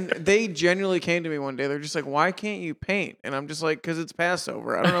 And they genuinely came to me one day. They're just like, "Why can't you paint?" And I'm just like, "Cause it's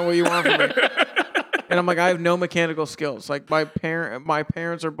Passover. I don't know what you want from me." And I'm like, I have no mechanical skills. Like my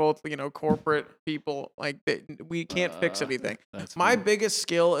parents are both corporate people. Like we can't fix anything. That's My funny. biggest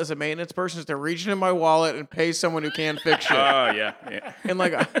skill as a maintenance person is to reach into my wallet and pay someone who can fix shit. Oh yeah. And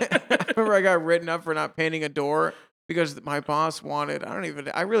like, I remember I got written up for not painting a door because my boss wanted.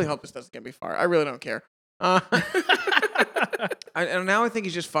 I really hope this doesn't get me fired. I really don't care. And now I think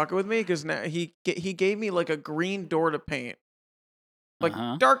he's just fucking with me because now he gave me like a green door to paint, like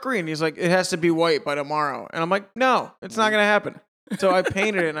Uh-huh. dark green. He's like, it has to be white by tomorrow, and I'm like, no, it's not gonna happen. So I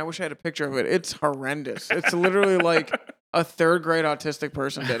painted it, and I wish I had a picture of it. It's horrendous. It's literally like a third grade autistic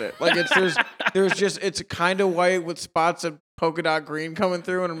person did it. Like it's kind of white with spots of polka dot green coming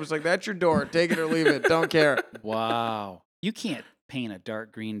through, and I'm just like, that's your door. Take it or leave it. Don't care. Wow. You can't paint a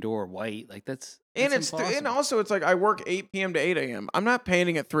dark green door white. Like that's And impossible. also it's like I work 8 p.m. to 8 a.m. I'm not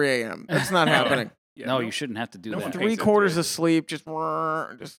painting at 3 a.m. That's not happening. Yeah, no, you shouldn't have to do no that. one Three paints at quarters 3. asleep, just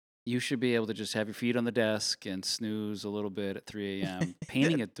You should be able to just have your feet on the desk and snooze a little bit at 3 a.m.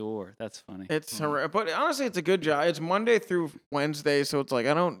 Painting a door. That's funny. it's horrific. But honestly, it's a good job. It's Monday through Wednesday, so it's like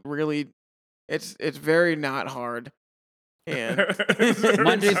I don't really. It's very not hard. And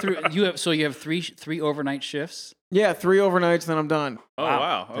Monday through you have three overnight shifts. yeah, 3 overnights, then I'm done. Oh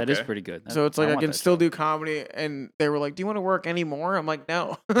wow. That is okay. pretty good. So it's like I want can that still job. do comedy. And they were like, "Do you want to work anymore?" I'm like,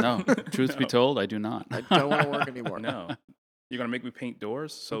 "No, No, truth be No. told, I do not. I don't want to work anymore." No. You're gonna make me paint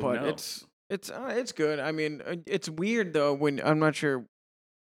doors? So But no. it's good. I mean, it's weird though when I'm not sure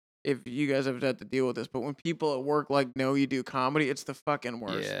if you guys have had to deal with this, but when people at work like know you do comedy, it's the fucking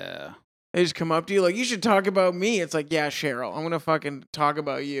worst. Yeah. They just come up to you like, you should talk about me. It's like, yeah, Cheryl, I'm gonna fucking talk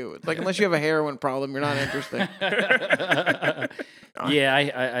about you. It's like, unless you have a heroin problem, you're not interesting. Yeah,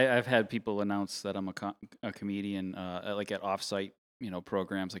 I've had people announce that I'm a comedian, like at offsite,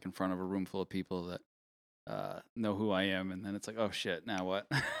 programs, like in front of a room full of people that know who I am, and then it's like, oh shit, now what?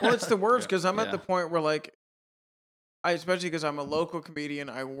 Well, it's the worst because I'm at Yeah. the point where like, especially because I'm a local comedian.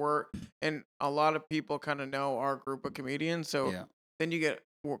 I work, and a lot of people kind of know our group of comedians. So then you get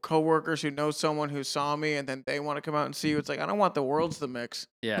coworkers who know someone who saw me, and then they want to come out and see you. It's like, I don't want the worlds to mix.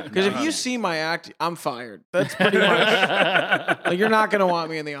 Yeah. Because if you see my act, I'm fired. That's pretty much like you're not gonna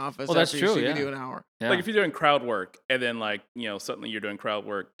want me in the office. Well, that's after true. You see Yeah. me do an hour. Yeah. Like if you're doing crowd work and then like, suddenly you're doing crowd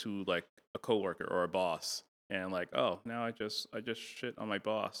work to like a coworker or a boss and like, oh, now I just shit on my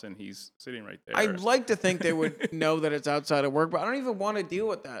boss and he's sitting right there. I'd like to think they would know that it's outside of work, but I don't even want to deal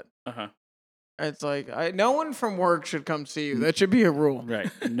with that. Uh-huh. It's like no one from work should come see you. That should be a rule.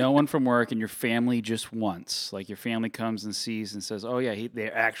 Right. No one from work, and your family just once. Like your family comes and sees and says, "Oh yeah,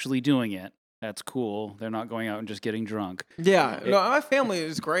 they're actually doing it. That's cool. They're not going out and just getting drunk." Yeah. No, my family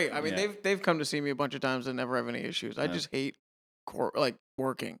is great. I mean, Yeah. they've come to see me a bunch of times and never have any issues. I just hate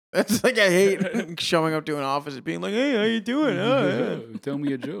working. That's like I hate showing up to an office and being like, "Hey, how you doing?" Oh, yeah. Tell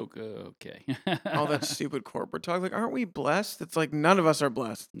me a joke. Okay. All that stupid corporate talk. Like, aren't we blessed? It's like none of us are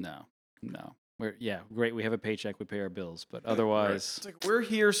blessed. No. We're great. We have a paycheck. We pay our bills, but otherwise, It's like we're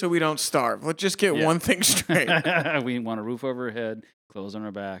here so we don't starve. Let's just get one thing straight. we want a roof over our head, clothes on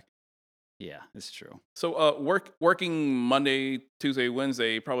our back. Yeah, it's true. So working Monday, Tuesday,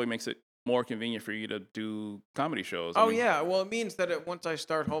 Wednesday probably makes it more convenient for you to do comedy shows. I mean, Yeah. Well, it means that once I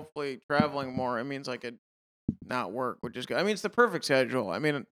start hopefully traveling more, it means I could not work, which is good. I mean, it's the perfect schedule. I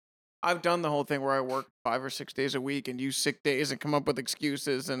mean, I've done the whole thing where I work 5 or 6 days a week and use sick days and come up with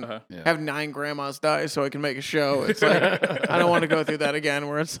excuses and have 9 grandmas die so I can make a show. It's like, I don't want to go through that again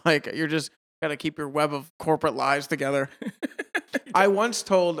where it's like, you're just got to keep your web of corporate lies together. I once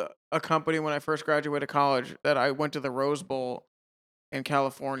told a company when I first graduated college that I went to the Rose Bowl in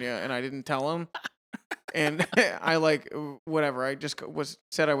California and I didn't tell them. And I whatever. I just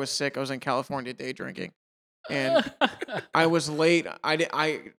said I was sick. I was in California day drinking. And I was late.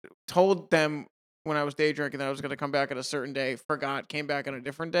 I told them when I was day drinking that I was going to come back at a certain day, forgot, came back on a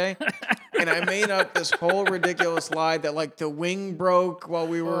different day. And I made up this whole ridiculous lie that like the wing broke while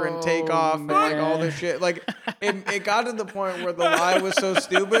we were in takeoff and like all this shit. Like it got to the point where the lie was so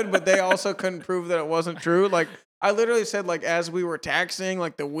stupid, but they also couldn't prove that it wasn't true. Like I literally said like as we were taxiing,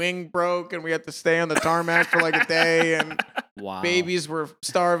 like the wing broke and we had to stay on the tarmac for like a day and babies were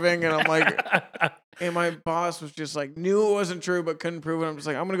starving. And I'm like, and my boss was just like, knew it wasn't true, but couldn't prove it. I'm just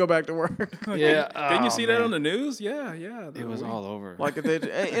like, I'm going to go back to work. Yeah. Didn't you see that on the news? Yeah. It was all over. Like,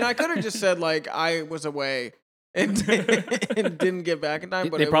 and I could have just said like I was away and didn't get back in time.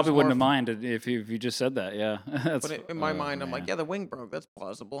 But they probably wouldn't have minded if you just said that. Yeah. But in my mind, I'm like, yeah, the wing broke. That's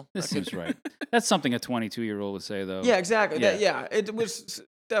plausible. This seems right. That's something a 22-year-old would say, though. Yeah, exactly. Yeah, it was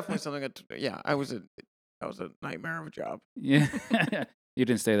definitely something. I was that was a nightmare of a job. Yeah. You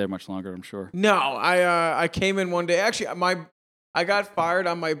didn't stay there much longer, I'm sure. No, I came in one day. Actually, I got fired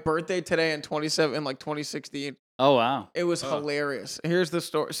on my birthday today in 2016. Oh wow. It was hilarious. Here's the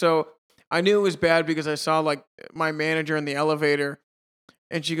story. So I knew it was bad because I saw like my manager in the elevator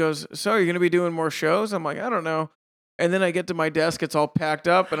and she goes, "So you're going to be doing more shows?" I'm like, "I don't know." And then I get to my desk, it's all packed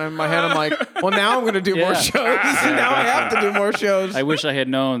up, and in my head I'm like, well, now I'm going to do more shows. Now I have to do more shows. I wish I had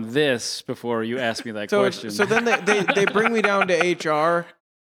known this before you asked me that question. So then they bring me down to HR,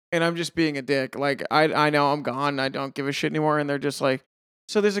 and I'm just being a dick. Like, I know I'm gone. I don't give a shit anymore. And they're just like,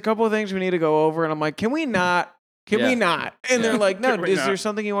 so there's a couple of things we need to go over. And I'm like, can we not? Can we not? And they're like, no, is there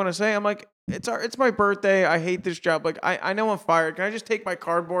something you want to say? I'm like, it's my birthday. I hate this job. Like, I know I'm fired. Can I just take my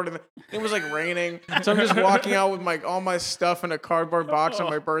cardboard? And it was like raining. So I'm just walking out with all my stuff in a cardboard box on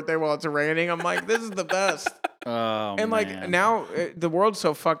my birthday while it's raining. I'm like, this is the best. Oh, and like man. now the world's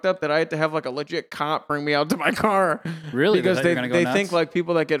so fucked up that I had to have like a legit cop bring me out to my car. Really? Because they nuts? think like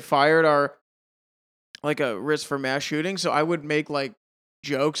people that get fired are like a risk for mass shooting. So I would make like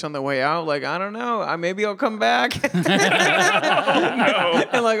jokes on the way out, like, I don't know, maybe I'll come back. And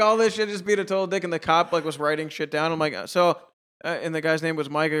like all this shit just be a total dick. And the cop like was writing shit down. I'm like, and the guy's name was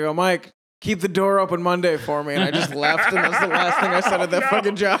Mike. I go, Mike, keep the door open Monday for me. And I just left, and that's the last thing I said at that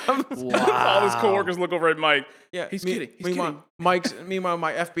fucking job. Wow. All his coworkers look over at Mike. Yeah, he's kidding. Meanwhile, my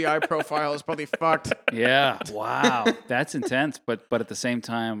FBI profile is probably fucked. Yeah. Wow. That's intense. But at the same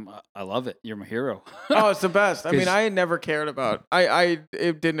time, I love it. You're my hero. Oh, it's the best. I mean, I had never cared about.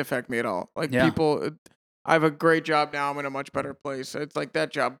 It didn't affect me at all. Like people, I have a great job now. I'm in a much better place. It's like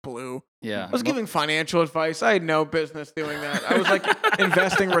that job blew. Yeah. I was giving financial advice. I had no business doing that. I was like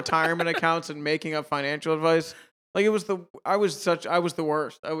investing retirement accounts and making up financial advice. Like I was the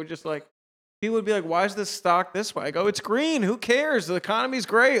worst. I would just like, people would be like, why is this stock this way? I go, it's green. Who cares? The economy's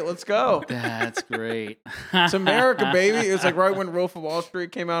great. Let's go. That's great. It's America, baby. It was like right when Wolf of Wall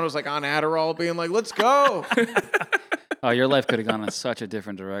Street came out. It was like on Adderall being like, let's go. Oh, your life could have gone in such a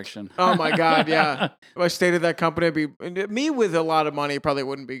different direction. Oh my God, yeah. If I stayed at that company, me with a lot of money probably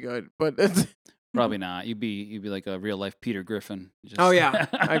wouldn't be good. But it's, Probably not. You'd be like a real life Peter Griffin. Just oh yeah,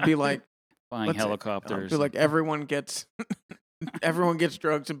 I'd be like buying let's- helicopters. I'd be like everyone gets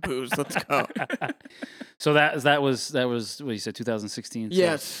drugs and booze. Let's go. So that was what you said, 2016. So-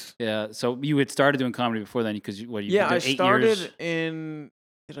 Yes. yeah. So you had started doing comedy before then because you Yeah, I did 8 started years? in.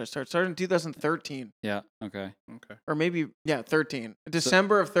 Did I start? Started in 2013, Yeah. Okay. or maybe 13.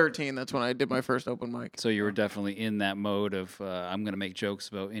 December of 13. That's when I did my first open mic. So you were definitely in that mode of I'm gonna make jokes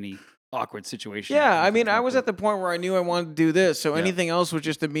about any awkward situation. Yeah, I mean, I was at the point where I knew I wanted to do this, so Yeah. anything else was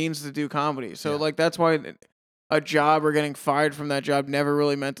just a means to do comedy. So Yeah. like that's why a job or getting fired from that job never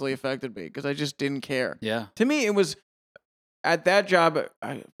really mentally affected me because I just didn't care. Yeah. To me, it was at that job,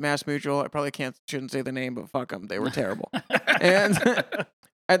 Mass Mutual. I probably shouldn't say the name, but fuck them, they were terrible. And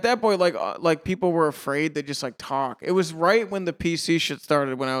at that point, like people were afraid to just like talk. It was right when the PC shit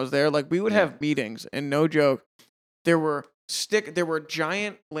started when I was there. Like we would have meetings, and no joke, there were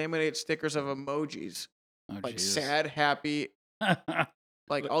giant laminated stickers of emojis, Oh, like Jesus. sad, happy,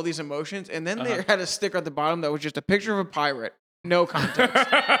 like all these emotions, and then they had a sticker at the bottom that was just a picture of a pirate. No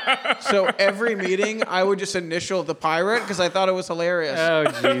context. So every meeting, I would just initial the pirate because I thought it was hilarious. Oh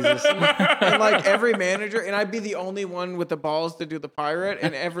Jesus. And like every manager, and I'd be the only one with the balls to do the pirate,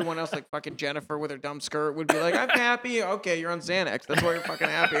 and everyone else, like fucking Jennifer with her dumb skirt, would be like, "I'm happy." Okay, you're on Xanax. That's why you're fucking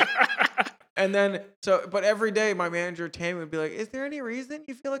happy. And then but every day my manager Tammy would be like, "Is there any reason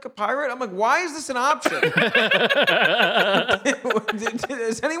you feel like a pirate?" I'm like, "Why is this an option?"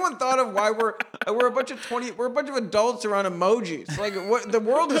 Has anyone thought of why we're a bunch of adults around emojis? Like, what? The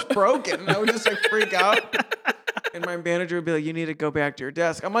world is broken. And I would just like freak out. And my manager would be like, "You need to go back to your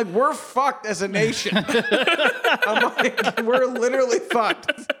desk." I'm like, "We're fucked as a nation." I'm like, "We're literally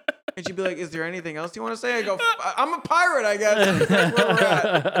fucked." And she'd be like, "Is there anything else you want to say?" I go, "I'm a pirate, I guess." That's where we're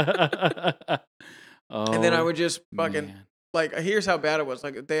at. And then I would just fucking man. like, here's how bad it was.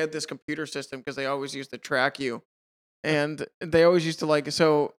 Like they had this computer system because they always used to track you, and they always used to like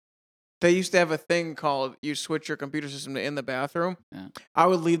so. They used to have a thing called you switch your computer system to in the bathroom. Yeah. I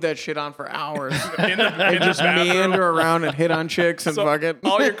would leave that shit on for hours In the and just bathroom. meander around and hit on chicks and So fucking.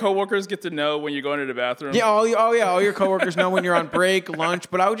 all your coworkers get to know when you go into the bathroom. Yeah, all your coworkers know when you're on break, lunch,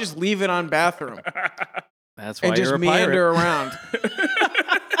 but I would just leave it on bathroom That's why and just you're a meander pirate. around.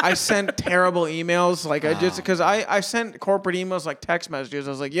 I sent terrible because I sent corporate emails like text messages. I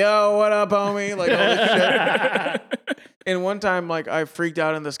was like, "Yo, what up, homie?" Like all this shit. And one time, like I freaked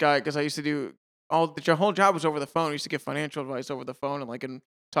out on this guy because I used to do the whole job was over the phone. I used to give financial advice over the phone and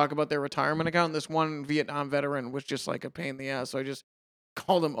talk about their retirement account. And this one Vietnam veteran was just like a pain in the ass. So I just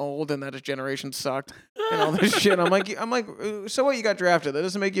called him old and that his generation sucked and all this shit. I'm like, so what? You got drafted. That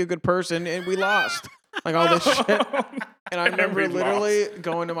doesn't make you a good person, and we lost. Like all this shit. And I remember We literally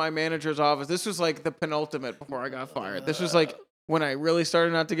going to my manager's office. This was like the penultimate before I got fired. This was like when I really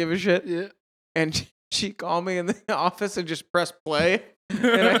started not to give a shit. Yeah. And she called me in the office and just pressed play. And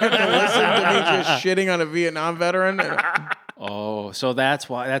I had to listen to me just shitting on a Vietnam veteran. And Oh, so that's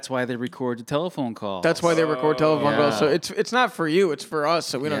why they record the telephone calls. that's why they record telephone calls. So Yeah. it's not for you, it's for us,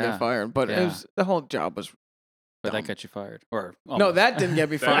 so we don't Yeah. get fired. But Yeah. the whole job was But dumb. that got you fired, or No, almost. that didn't get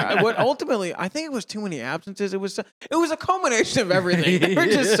me fired. What ultimately, I think it was too many absences. It was a culmination of everything. They were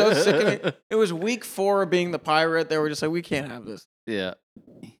just so sick of me. It was week 4 of being the pirate. They were just like, we can't have this. Yeah.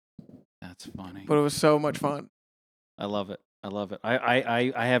 That's funny. But it was so much fun. I love it.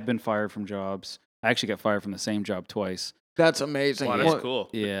 I have been fired from jobs. I actually got fired from the same job twice. That's amazing. Wow, that's Well, cool.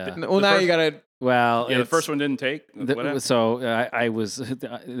 Yeah. Well, now you gotta. Well, Yeah, the it's- first one didn't take. What happened? So I was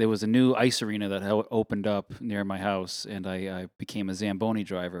there was a new ice arena that opened up near my house, and I became a Zamboni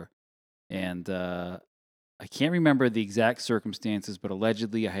driver, and I can't remember the exact circumstances, but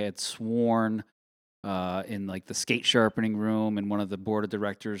allegedly I had sworn in like the skate sharpening room, and one of the board of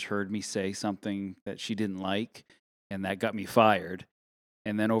directors heard me say something that she didn't like, and that got me fired.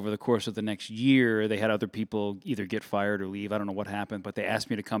 And then over the course of the next year, they had other people either get fired or leave. I don't know what happened, but they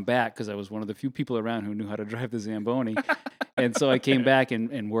asked me to come back because I was one of the few people around who knew how to drive the Zamboni. And so I came back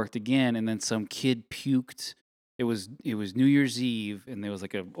and worked again. And then some kid puked. It was New Year's Eve, and there was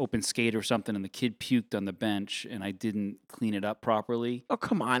like an open skate or something, and the kid puked on the bench, and I didn't clean it up properly. Oh,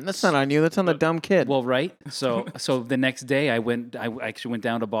 come on. That's not on you. That's on the dumb kid. Well, right. So the next day I actually went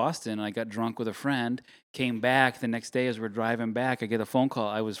down to Boston, and I got drunk with a friend, came back the next day as we're driving back, I get a phone call.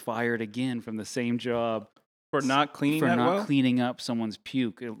 I was fired again from the same job. For not cleaning for that not well? cleaning up someone's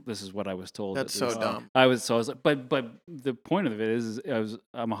puke. This is what I was told. That's It was- so dumb. I was like, but the point of it is,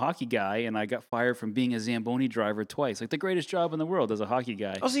 I'm a hockey guy, and I got fired from being a Zamboni driver twice. Like the greatest job in the world as a hockey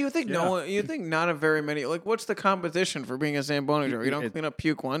guy. Also, you think no one, you think not a very many. Like, what's the competition for being a Zamboni driver? You don't clean up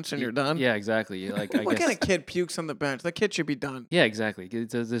puke once and you're done. Yeah, exactly. Like, I What guess, kind of kid pukes on the bench? That kid should be done. Yeah, exactly.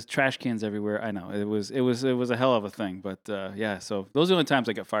 There's trash cans everywhere. I know it was a hell of a thing, but yeah. So those are the only times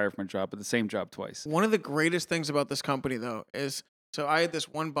I got fired from a job, but the same job twice. One of the greatest things about this company, though, is so I had this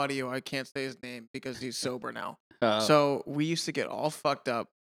one buddy who I can't say his name because he's sober now. So we used to get all fucked up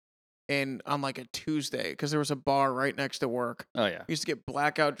on like a Tuesday because there was a bar right next to work. Oh yeah. We used to get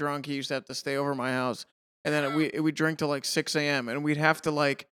blackout drunk. He used to have to stay over my house, and then we drink till like 6 a.m. and we'd have to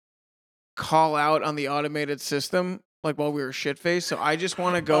like call out on the automated system like while we were shit faced. So I just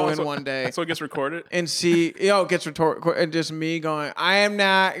want to go in one day. So it gets recorded? And see, it gets recorded, and just me going, I am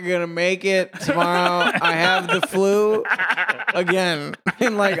not gonna make it tomorrow. I have the flu again,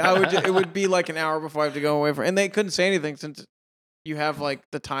 and like it would be like an hour before I have to go away and they couldn't say anything since you have like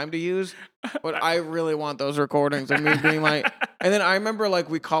the time to use. But I really want those recordings of me being like, and then I remember like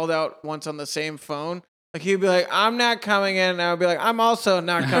we called out once on the same phone. Like he'd be like, I'm not coming in. And I would be like, I'm also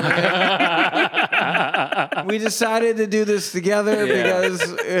not coming in. We decided to do this together because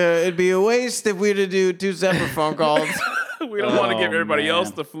it'd be a waste if we had to do 2 separate phone calls. We don't want to give everybody man. else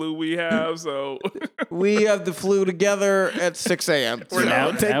the flu we have, so We have the flu together at 6 a.m. So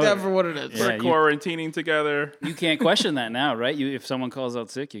now- take now- that for what it is. Yeah, we're quarantining together. You can't question that now, right? If someone calls out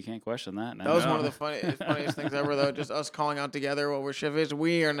sick, you can't question that now. That was one of the funniest things ever, though. Just us calling out together while we're shit-faced.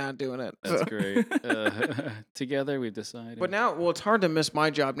 We are not doing it. That's So- great. Together, we've decided. But now, well, it's hard to miss my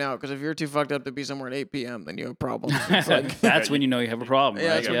job now because if you're too fucked up to be somewhere at 8 p.m., then you have problems. It's like, that's when you know you have a problem, Yeah,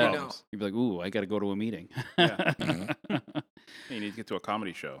 right? that's when you know. You'd be like, ooh, I got to go to a meeting. You need to get to a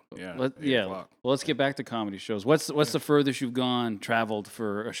comedy show. Yeah. Let, 8 yeah. o'clock. Well, let's get back to comedy shows. What's the furthest you've traveled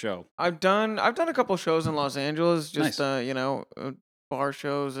for a show? I've done a couple shows in Los Angeles, just Nice. bar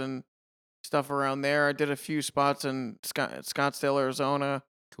shows and stuff around there. I did a few spots in Scottsdale, Arizona.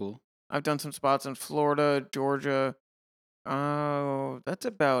 Cool. I've done some spots in Florida, Georgia. Oh, that's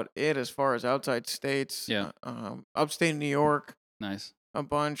about it as far as outside states. Yeah. Upstate New York, Nice. a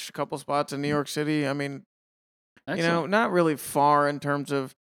couple spots in New York City. I mean, Excellent. not really far in terms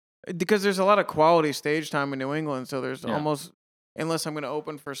of because there's a lot of quality stage time in New England, so there's Yeah. almost unless I'm going to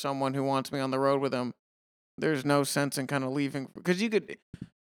open for someone who wants me on the road with them, there's no sense in kind of leaving because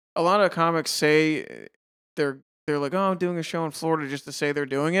a lot of comics say they're like, oh, I'm doing a show in Florida just to say they're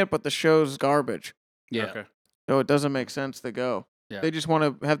doing it, but the show's garbage, Yeah. Okay. so it doesn't make sense to go. Yeah. They just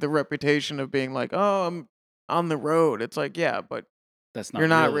want to have the reputation of being like, oh, I'm on the road. It's like, yeah, but That's not. you're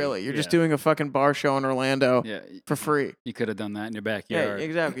not really. You're just doing a fucking bar show in Orlando Yeah. for free. You could have done that in your Yeah, backyard.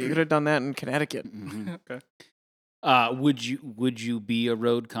 exactly. You could have done that in Connecticut. Mhm. Okay. Would you be a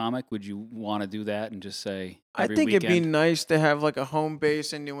road comic? Would you want to do that and just say? I every think it'd be weekend? nice to have like a home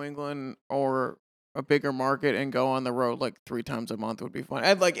base in New England or a bigger market and go on the road like 3 times a month would be fun.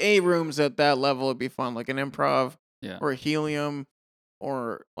 I'd like A rooms at that level would be fun, like an Improv Yeah. or a Helium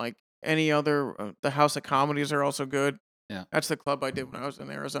or like any other. The House of Comedies are also good. Yeah. That's the club I did when I was in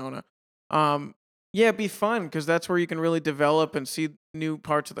Arizona. Yeah, it'd be fun because that's where you can really develop and see new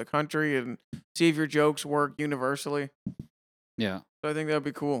parts of the country and see if your jokes work universally. Yeah. So I think that'd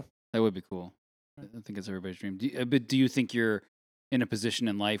be cool. That would be cool. I think it's everybody's dream. But do you think you're in a position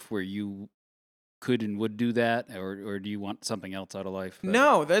in life where you could and would do that, or do you want something else out of life?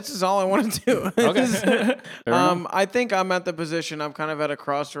 No, this is all I want to do. Okay. Fair enough. I think I'm at the position. I'm kind of at a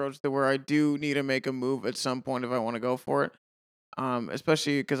crossroads to where I do need to make a move at some point if I want to go for it.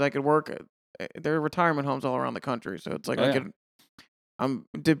 Especially because I could work. There are retirement homes all around the country, so it's like Oh, I yeah. could. I'm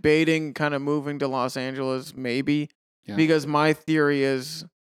debating kind of moving to Los Angeles, maybe, Yeah. because my theory is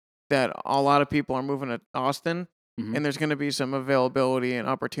that a lot of people are moving to Austin, Mhm. and there's going to be some availability and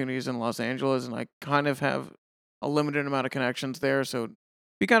opportunities in Los Angeles, and I kind of have a limited amount of connections there, so it'd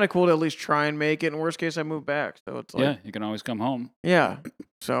be kind of cool to at least try and make it. In worst case, I move back, so it's like, Yeah, you can always come home. yeah.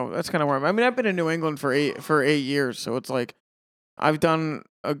 So that's kind of where I'm. I mean, I've been in New England for 8 years, so it's like I've done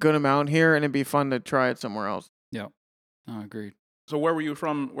a good amount here, and it'd be fun to try it somewhere else. Yeah. Oh, agreed. So where were you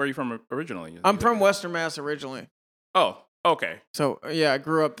from? Where are you from originally? I'm from Western Mass originally. Oh, okay. So yeah, I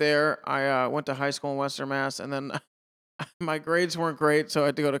grew up there. I went to high school in Western Mass, and then my grades weren't great, so I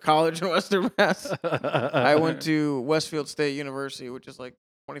had to go to college in Western Mass. I went to Westfield State University, which is like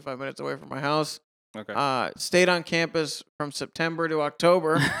 25 minutes away from my house. Okay. Stayed on campus from September to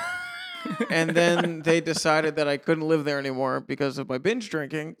October, and then they decided that I couldn't live there anymore because of my binge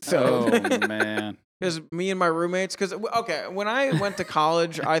drinking. So Oh man. Because me and my roommates, okay, when I went to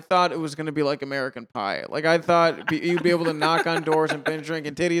college, I thought it was going to be like American Pie. Like, I thought you'd be able to knock on doors and binge drink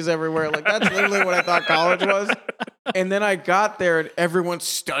and titties everywhere. Like, that's literally what I thought college was. And then I got there and everyone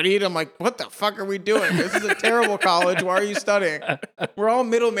studied. I'm like, what the fuck are we doing? This is a terrible college. Why are you studying? We're all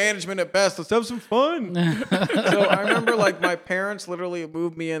middle management at best. Let's have some fun. So I remember, like, my parents literally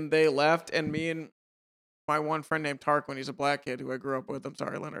moved me in. They left, and me and my one friend named Tarquin, he's a black kid who I grew up with. I'm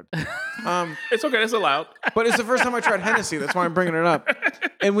sorry, Leonard. It's okay. It's allowed. But it's the first time I tried Hennessy. That's why I'm bringing it up.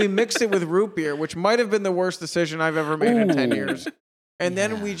 And we mixed it with root beer, which might have been the worst decision I've ever made in 10 years. And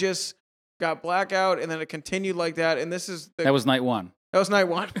then we just got blackout, and then it continued like that. And that was night one. That was night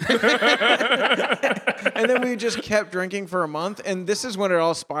one. And then we just kept drinking for a month. And this is when it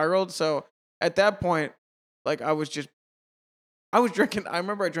all spiraled. So at that point, like, I was drinking. I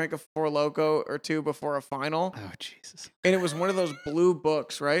remember I drank a Four Loko or two before a final. Oh, Jesus. And it was one of those blue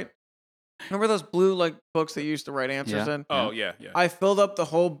books, right? Remember those blue, like, books that you used to write answers in? Oh, yeah. I filled up the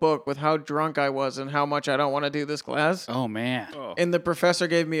whole book with how drunk I was and how much I don't want to do this class. Oh, man. Oh. And the professor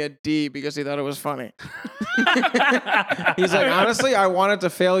gave me a D because he thought it was funny. He's like, honestly, I wanted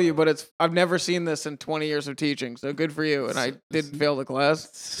to fail you, but I've never seen this in 20 years of teaching, so good for you. And I didn't fail the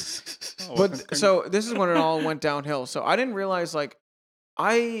class. But so this is when it all went downhill. So I didn't realize, like,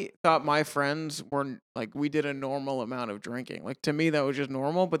 I thought my friends were, like, we did a normal amount of drinking. Like, to me, that was just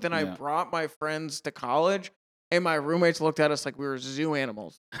normal. But then I brought my friends to college, and my roommates looked at us like we were zoo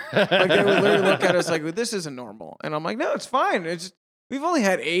animals. Like, they would literally look at us like, this isn't normal. And I'm like, no, it's fine. We've only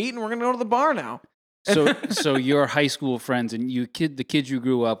had 8, and we're going to go to the bar now. So your high school friends and the kids you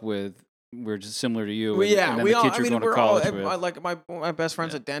grew up with were just similar to you. Well, yeah, and we the all. kids I you're mean, going to we're all college with. like my best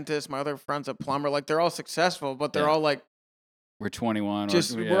friend's a dentist. My other friend's a plumber. Like, they're all successful, but they're all like. We're 21.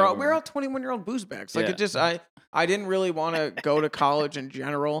 We're all 21-year-old booze bags. Like, I didn't really want to go to college in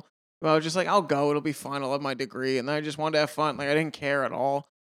general. I was just like, I'll go. It'll be fun. I'll have my degree. And then I just wanted to have fun. Like, I didn't care at all.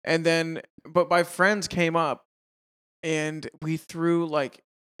 And then, but my friends came up and we threw, like,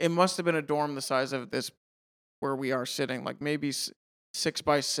 it must have been a dorm the size of this where we are sitting, like maybe 6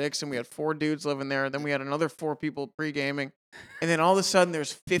 by 6. And we had 4 dudes living there. And then we had another 4 people pre-gaming. And then all of a sudden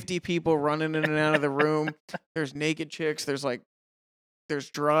there's 50 people running in and out of the room. There's naked chicks. There's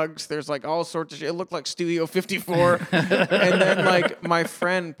drugs. There's, like, all sorts of shit. It looked like Studio 54. And then, like, my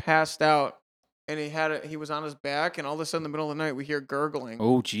friend passed out and he was on his back. And all of a sudden in the middle of the night, we hear gurgling.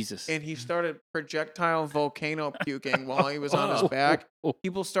 Oh, Jesus. And he started projectile volcano puking while he was on his back.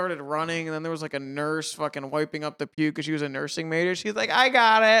 People started running. And then there was, like, a nurse fucking wiping up the puke because she was a nursing major. She's like, I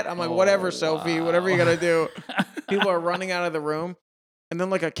got it. I'm like, whatever, Sophie, whatever you got to do. People are running out of the room. And then,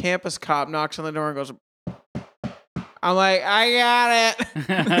 like, a campus cop knocks on the door and goes, I'm like, I got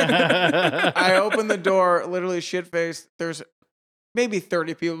it. I open the door, literally shit-faced. There's maybe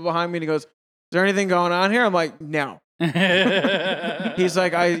 30 people behind me. And he goes, is there anything going on here? I'm like, no. He's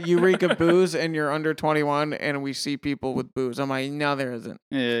like, you reek of booze and you're under 21 and we see people with booze. I'm like, no, there isn't.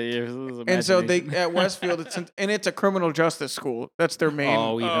 Yeah. And so at Westfield, it's a criminal justice school. That's their main.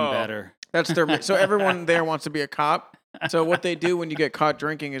 Oh, even better. That's so everyone there wants to be a cop. So what they do when you get caught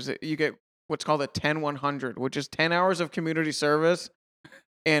drinking is that you get what's called a 10-100, which is 10 hours of community service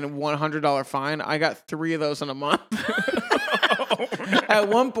and $100 fine. I got 3 of those in a month. At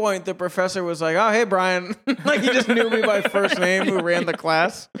one point, the professor was like, oh, hey, Brian. Like, he just knew me by first name who ran the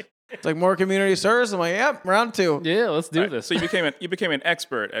class. It's like, more community service? I'm like, yep, round 2. Yeah, let's do this. So you became an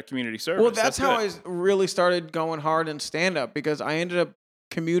expert at community service. Well, that's how I really started going hard in stand-up, because I ended up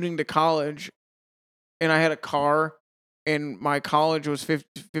commuting to college, and I had a car, and my college was 15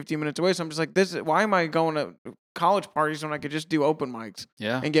 minutes away. So I'm just like, why am I going to college parties when I could just do open mics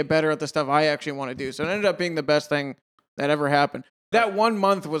and get better at the stuff I actually want to do? So it ended up being the best thing that ever happened. That 1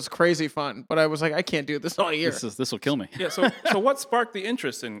 month was crazy fun, but I was like, I can't do this all year. This will kill me. Yeah. So what sparked the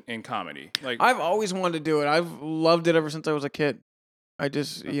interest in comedy? Like, I've always wanted to do it. I've loved it ever since I was a kid. I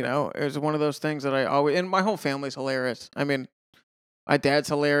just, it was one of those things that I always, and my whole family's hilarious. I mean, my dad's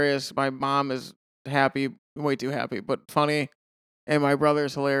hilarious. My mom is happy, way too happy, but funny. And my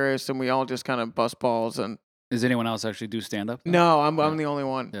brother's hilarious, and we all just kind of bust balls. And does anyone else actually do stand-up? No, I'm the only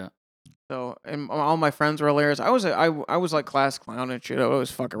one. Yeah. So, and all my friends were hilarious. I was like class clown and shit. I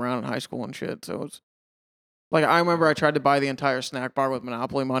always fuck around in high school and shit. So it's like, I remember I tried to buy the entire snack bar with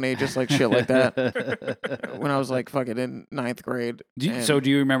Monopoly money, just like shit like that, when I was like fucking in 9th grade. So do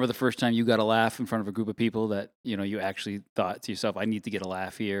you remember the first time you got a laugh in front of a group of people that, you actually thought to yourself, I need to get a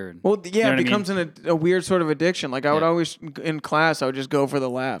laugh here? And, well, yeah, it becomes a weird sort of addiction. Like, I would always, in class, I would just go for the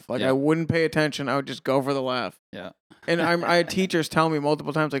laugh. Like, I wouldn't pay attention. I would just go for the laugh. Yeah. And I had teachers tell me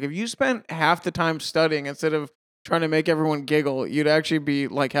multiple times, like, if you spent half the time studying instead of trying to make everyone giggle, you'd actually be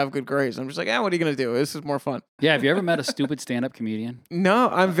like have good grades. I'm just like, what are you gonna do? This is more fun. Yeah, have you ever met a stupid stand-up comedian? No,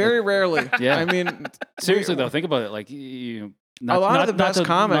 I'm very rarely. Yeah. I mean, Seriously though, think about it. Like not, a lot not, of the best not to,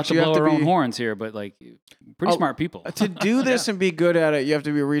 comics, not to you have blow to our own be- horns here, but like pretty smart people. To do this and be good at it, you have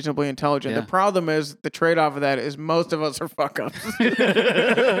to be reasonably intelligent. Yeah. The problem is the trade-off of that is most of us are fuck-ups.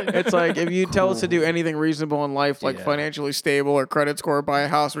 It's like if you tell us to do anything reasonable in life, like Yeah. financially stable or credit score, buy a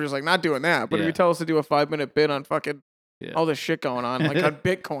house, we're just like not doing that. But if Yeah. you tell us to do a 5-minute bid on fucking Yeah. all this shit going on, like on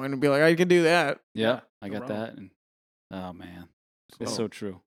Bitcoin, and be like, I can do that. Yeah, I no got wrong. that. And, oh man, it's So- so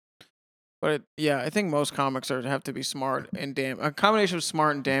true. But I think most comics have to be smart and a combination of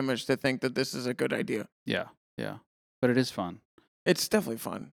smart and damaged to think that this is a good idea. Yeah, yeah, but it is fun. It's definitely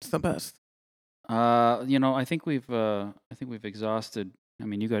fun. It's the best. I think we've exhausted. I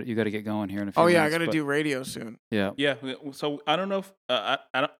mean, you got to get going here in a few Oh yeah, I minutes, got to but- do radio soon. Yeah, Yeah. So I don't know if I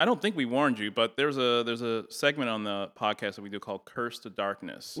don't think we warned you, but there's a segment on the podcast that we do called "Curse to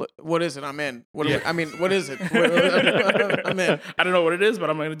Darkness." What is it? I'm in. What Yeah. what is it? I'm in. I don't know what it is,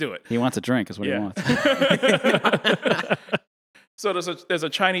 but I'm going to do it. he wants a drink. Is what he wants. So there's a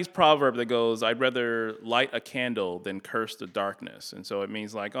Chinese proverb that goes, "I'd rather light a candle than curse the darkness," and so it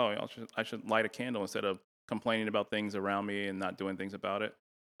means like, I should light a candle instead of complaining about things around me and not doing things about it.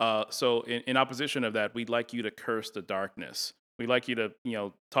 So in opposition of that, we'd like you to curse the darkness. We'd like you to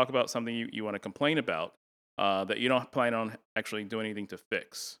talk about something you want to complain about that you don't plan on actually doing anything to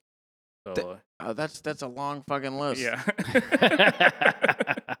fix. So That's a long fucking list. yeah.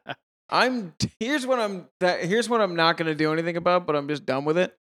 Here's what I'm not gonna do anything about, but I'm just done with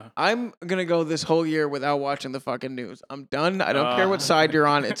it. I'm gonna go this whole year without watching the fucking news. I'm done. I don't care what side you're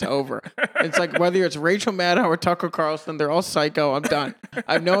on. It's over. It's like whether it's Rachel Maddow or Tucker Carlson, they're all psycho. I'm done.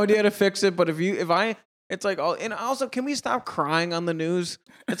 I have no idea how to fix it. But it's like and also, can we stop crying on the news?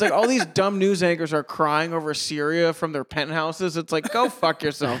 It's like all these dumb news anchors are crying over Syria from their penthouses. It's like, go fuck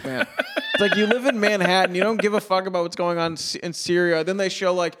yourself, man. It's like you live in Manhattan, you don't give a fuck about what's going on in Syria. Then they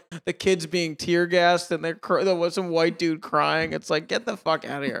show like the kids being tear gassed and there was some white dude crying. It's like, get the fuck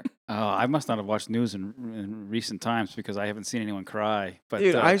out of here. Oh, I must not have watched news in recent times because I haven't seen anyone cry. But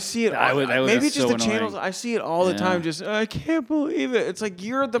Dude, I see it. Maybe that's it's just so the channels. annoying. I see it all the Yeah. time. Just I can't believe it. It's like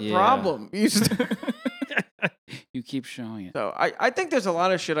you're the Yeah. problem. You just, You keep showing it. so I think there's a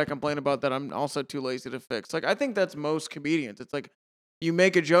lot of shit I complain about that I'm also too lazy to fix. Like I think that's most comedians. It's like you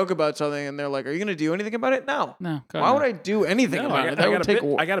make a joke about something and they're like, "Are you gonna do anything about it?" No. No, God, Why no. would I do anything No, about it? I That would got take.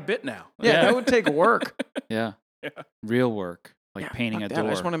 I got a bit now. Yeah, that would take work. Yeah. Real work, like painting a Fuck that. door.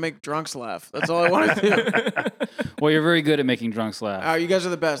 I just want to make drunks laugh. That's all I want to do. Well, you're very good at making drunks laugh. Oh, you guys are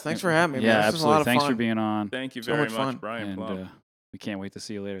the best. Thanks for having me. Yeah, man. This was a lot absolutely. of Thanks fun. for being on. Thank you So very much much, fun. Brian And Plum. we can't wait to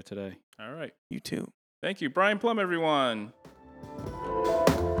see you later today. All right. You too. Thank you, Brian Plum, everyone.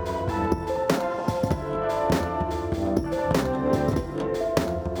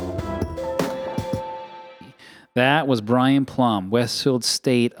 That was Brian Plum, Westfield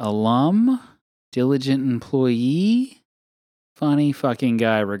State alum, diligent employee, funny fucking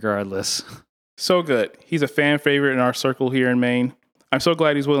guy regardless. So good. He's a fan favorite in our circle here in Maine. I'm so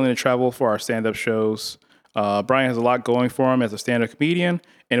glad he's willing to travel for our stand-up shows. Brian has a lot going for him as a stand-up comedian,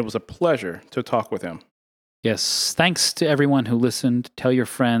 and it was a pleasure to talk with him. Yes, thanks to everyone who listened. Tell your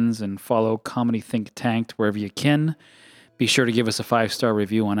friends and follow Comedy Think Tanked wherever you can. Be sure to give us a 5-star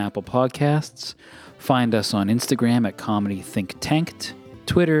review on Apple Podcasts. Find us on Instagram at Comedy Think Tanked,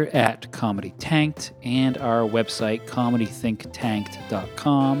 Twitter at Comedy Tanked, and our website,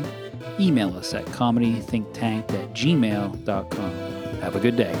 comedythinktanked.com. Email us at comedythinktanked@gmail.com. Have a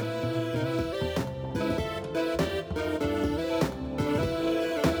good day.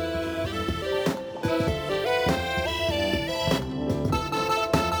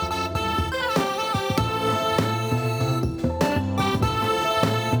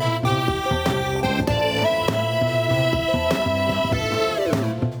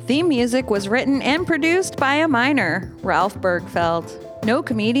 Theme music was written and produced by a minor, Ralph Bergfeld. No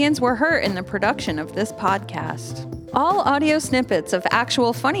comedians were hurt in the production of this podcast. All audio snippets of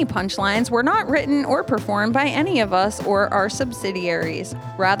actual funny punchlines were not written or performed by any of us or our subsidiaries.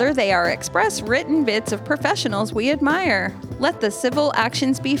 Rather, they are express written bits of professionals we admire. Let the civil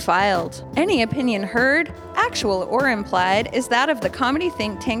actions be filed. Any opinion heard, actual or implied, is that of the Comedy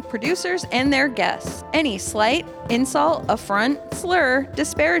Think Tank producers and their guests. Any slight, insult, affront, slur,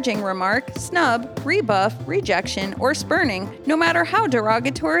 disparaging remark, snub, rebuff, rejection, or spurning, no matter how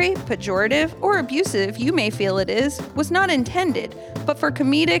derogatory, pejorative, or abusive you may feel it is, was not intended, but for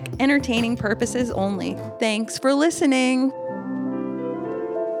comedic, entertaining purposes only. Thanks for listening.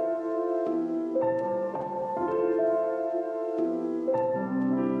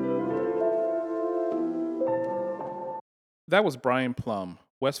 That was Brian Plum,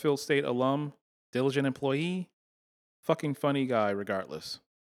 Westfield State alum, diligent employee, fucking funny guy regardless.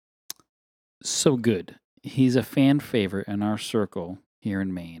 So good. He's a fan favorite in our circle here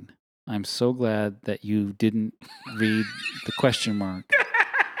in Maine. I'm so glad that you didn't read the question mark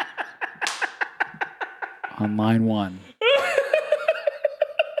on line 1.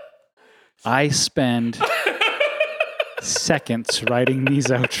 I spend seconds writing these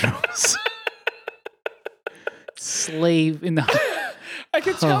outros. Slave in the... I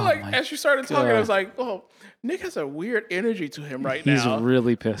could tell, Oh my as you started talking, I was God. like, oh, Nick has a weird energy to him right He's now.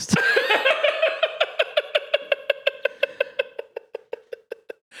 really pissed.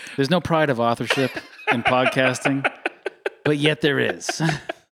 There's no pride of authorship in podcasting, but yet there is. All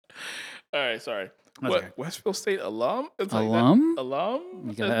right, sorry. That's What, okay. Westfield State alum? It's like Alum? Alum?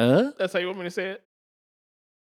 You gotta, That's how you want me to say it?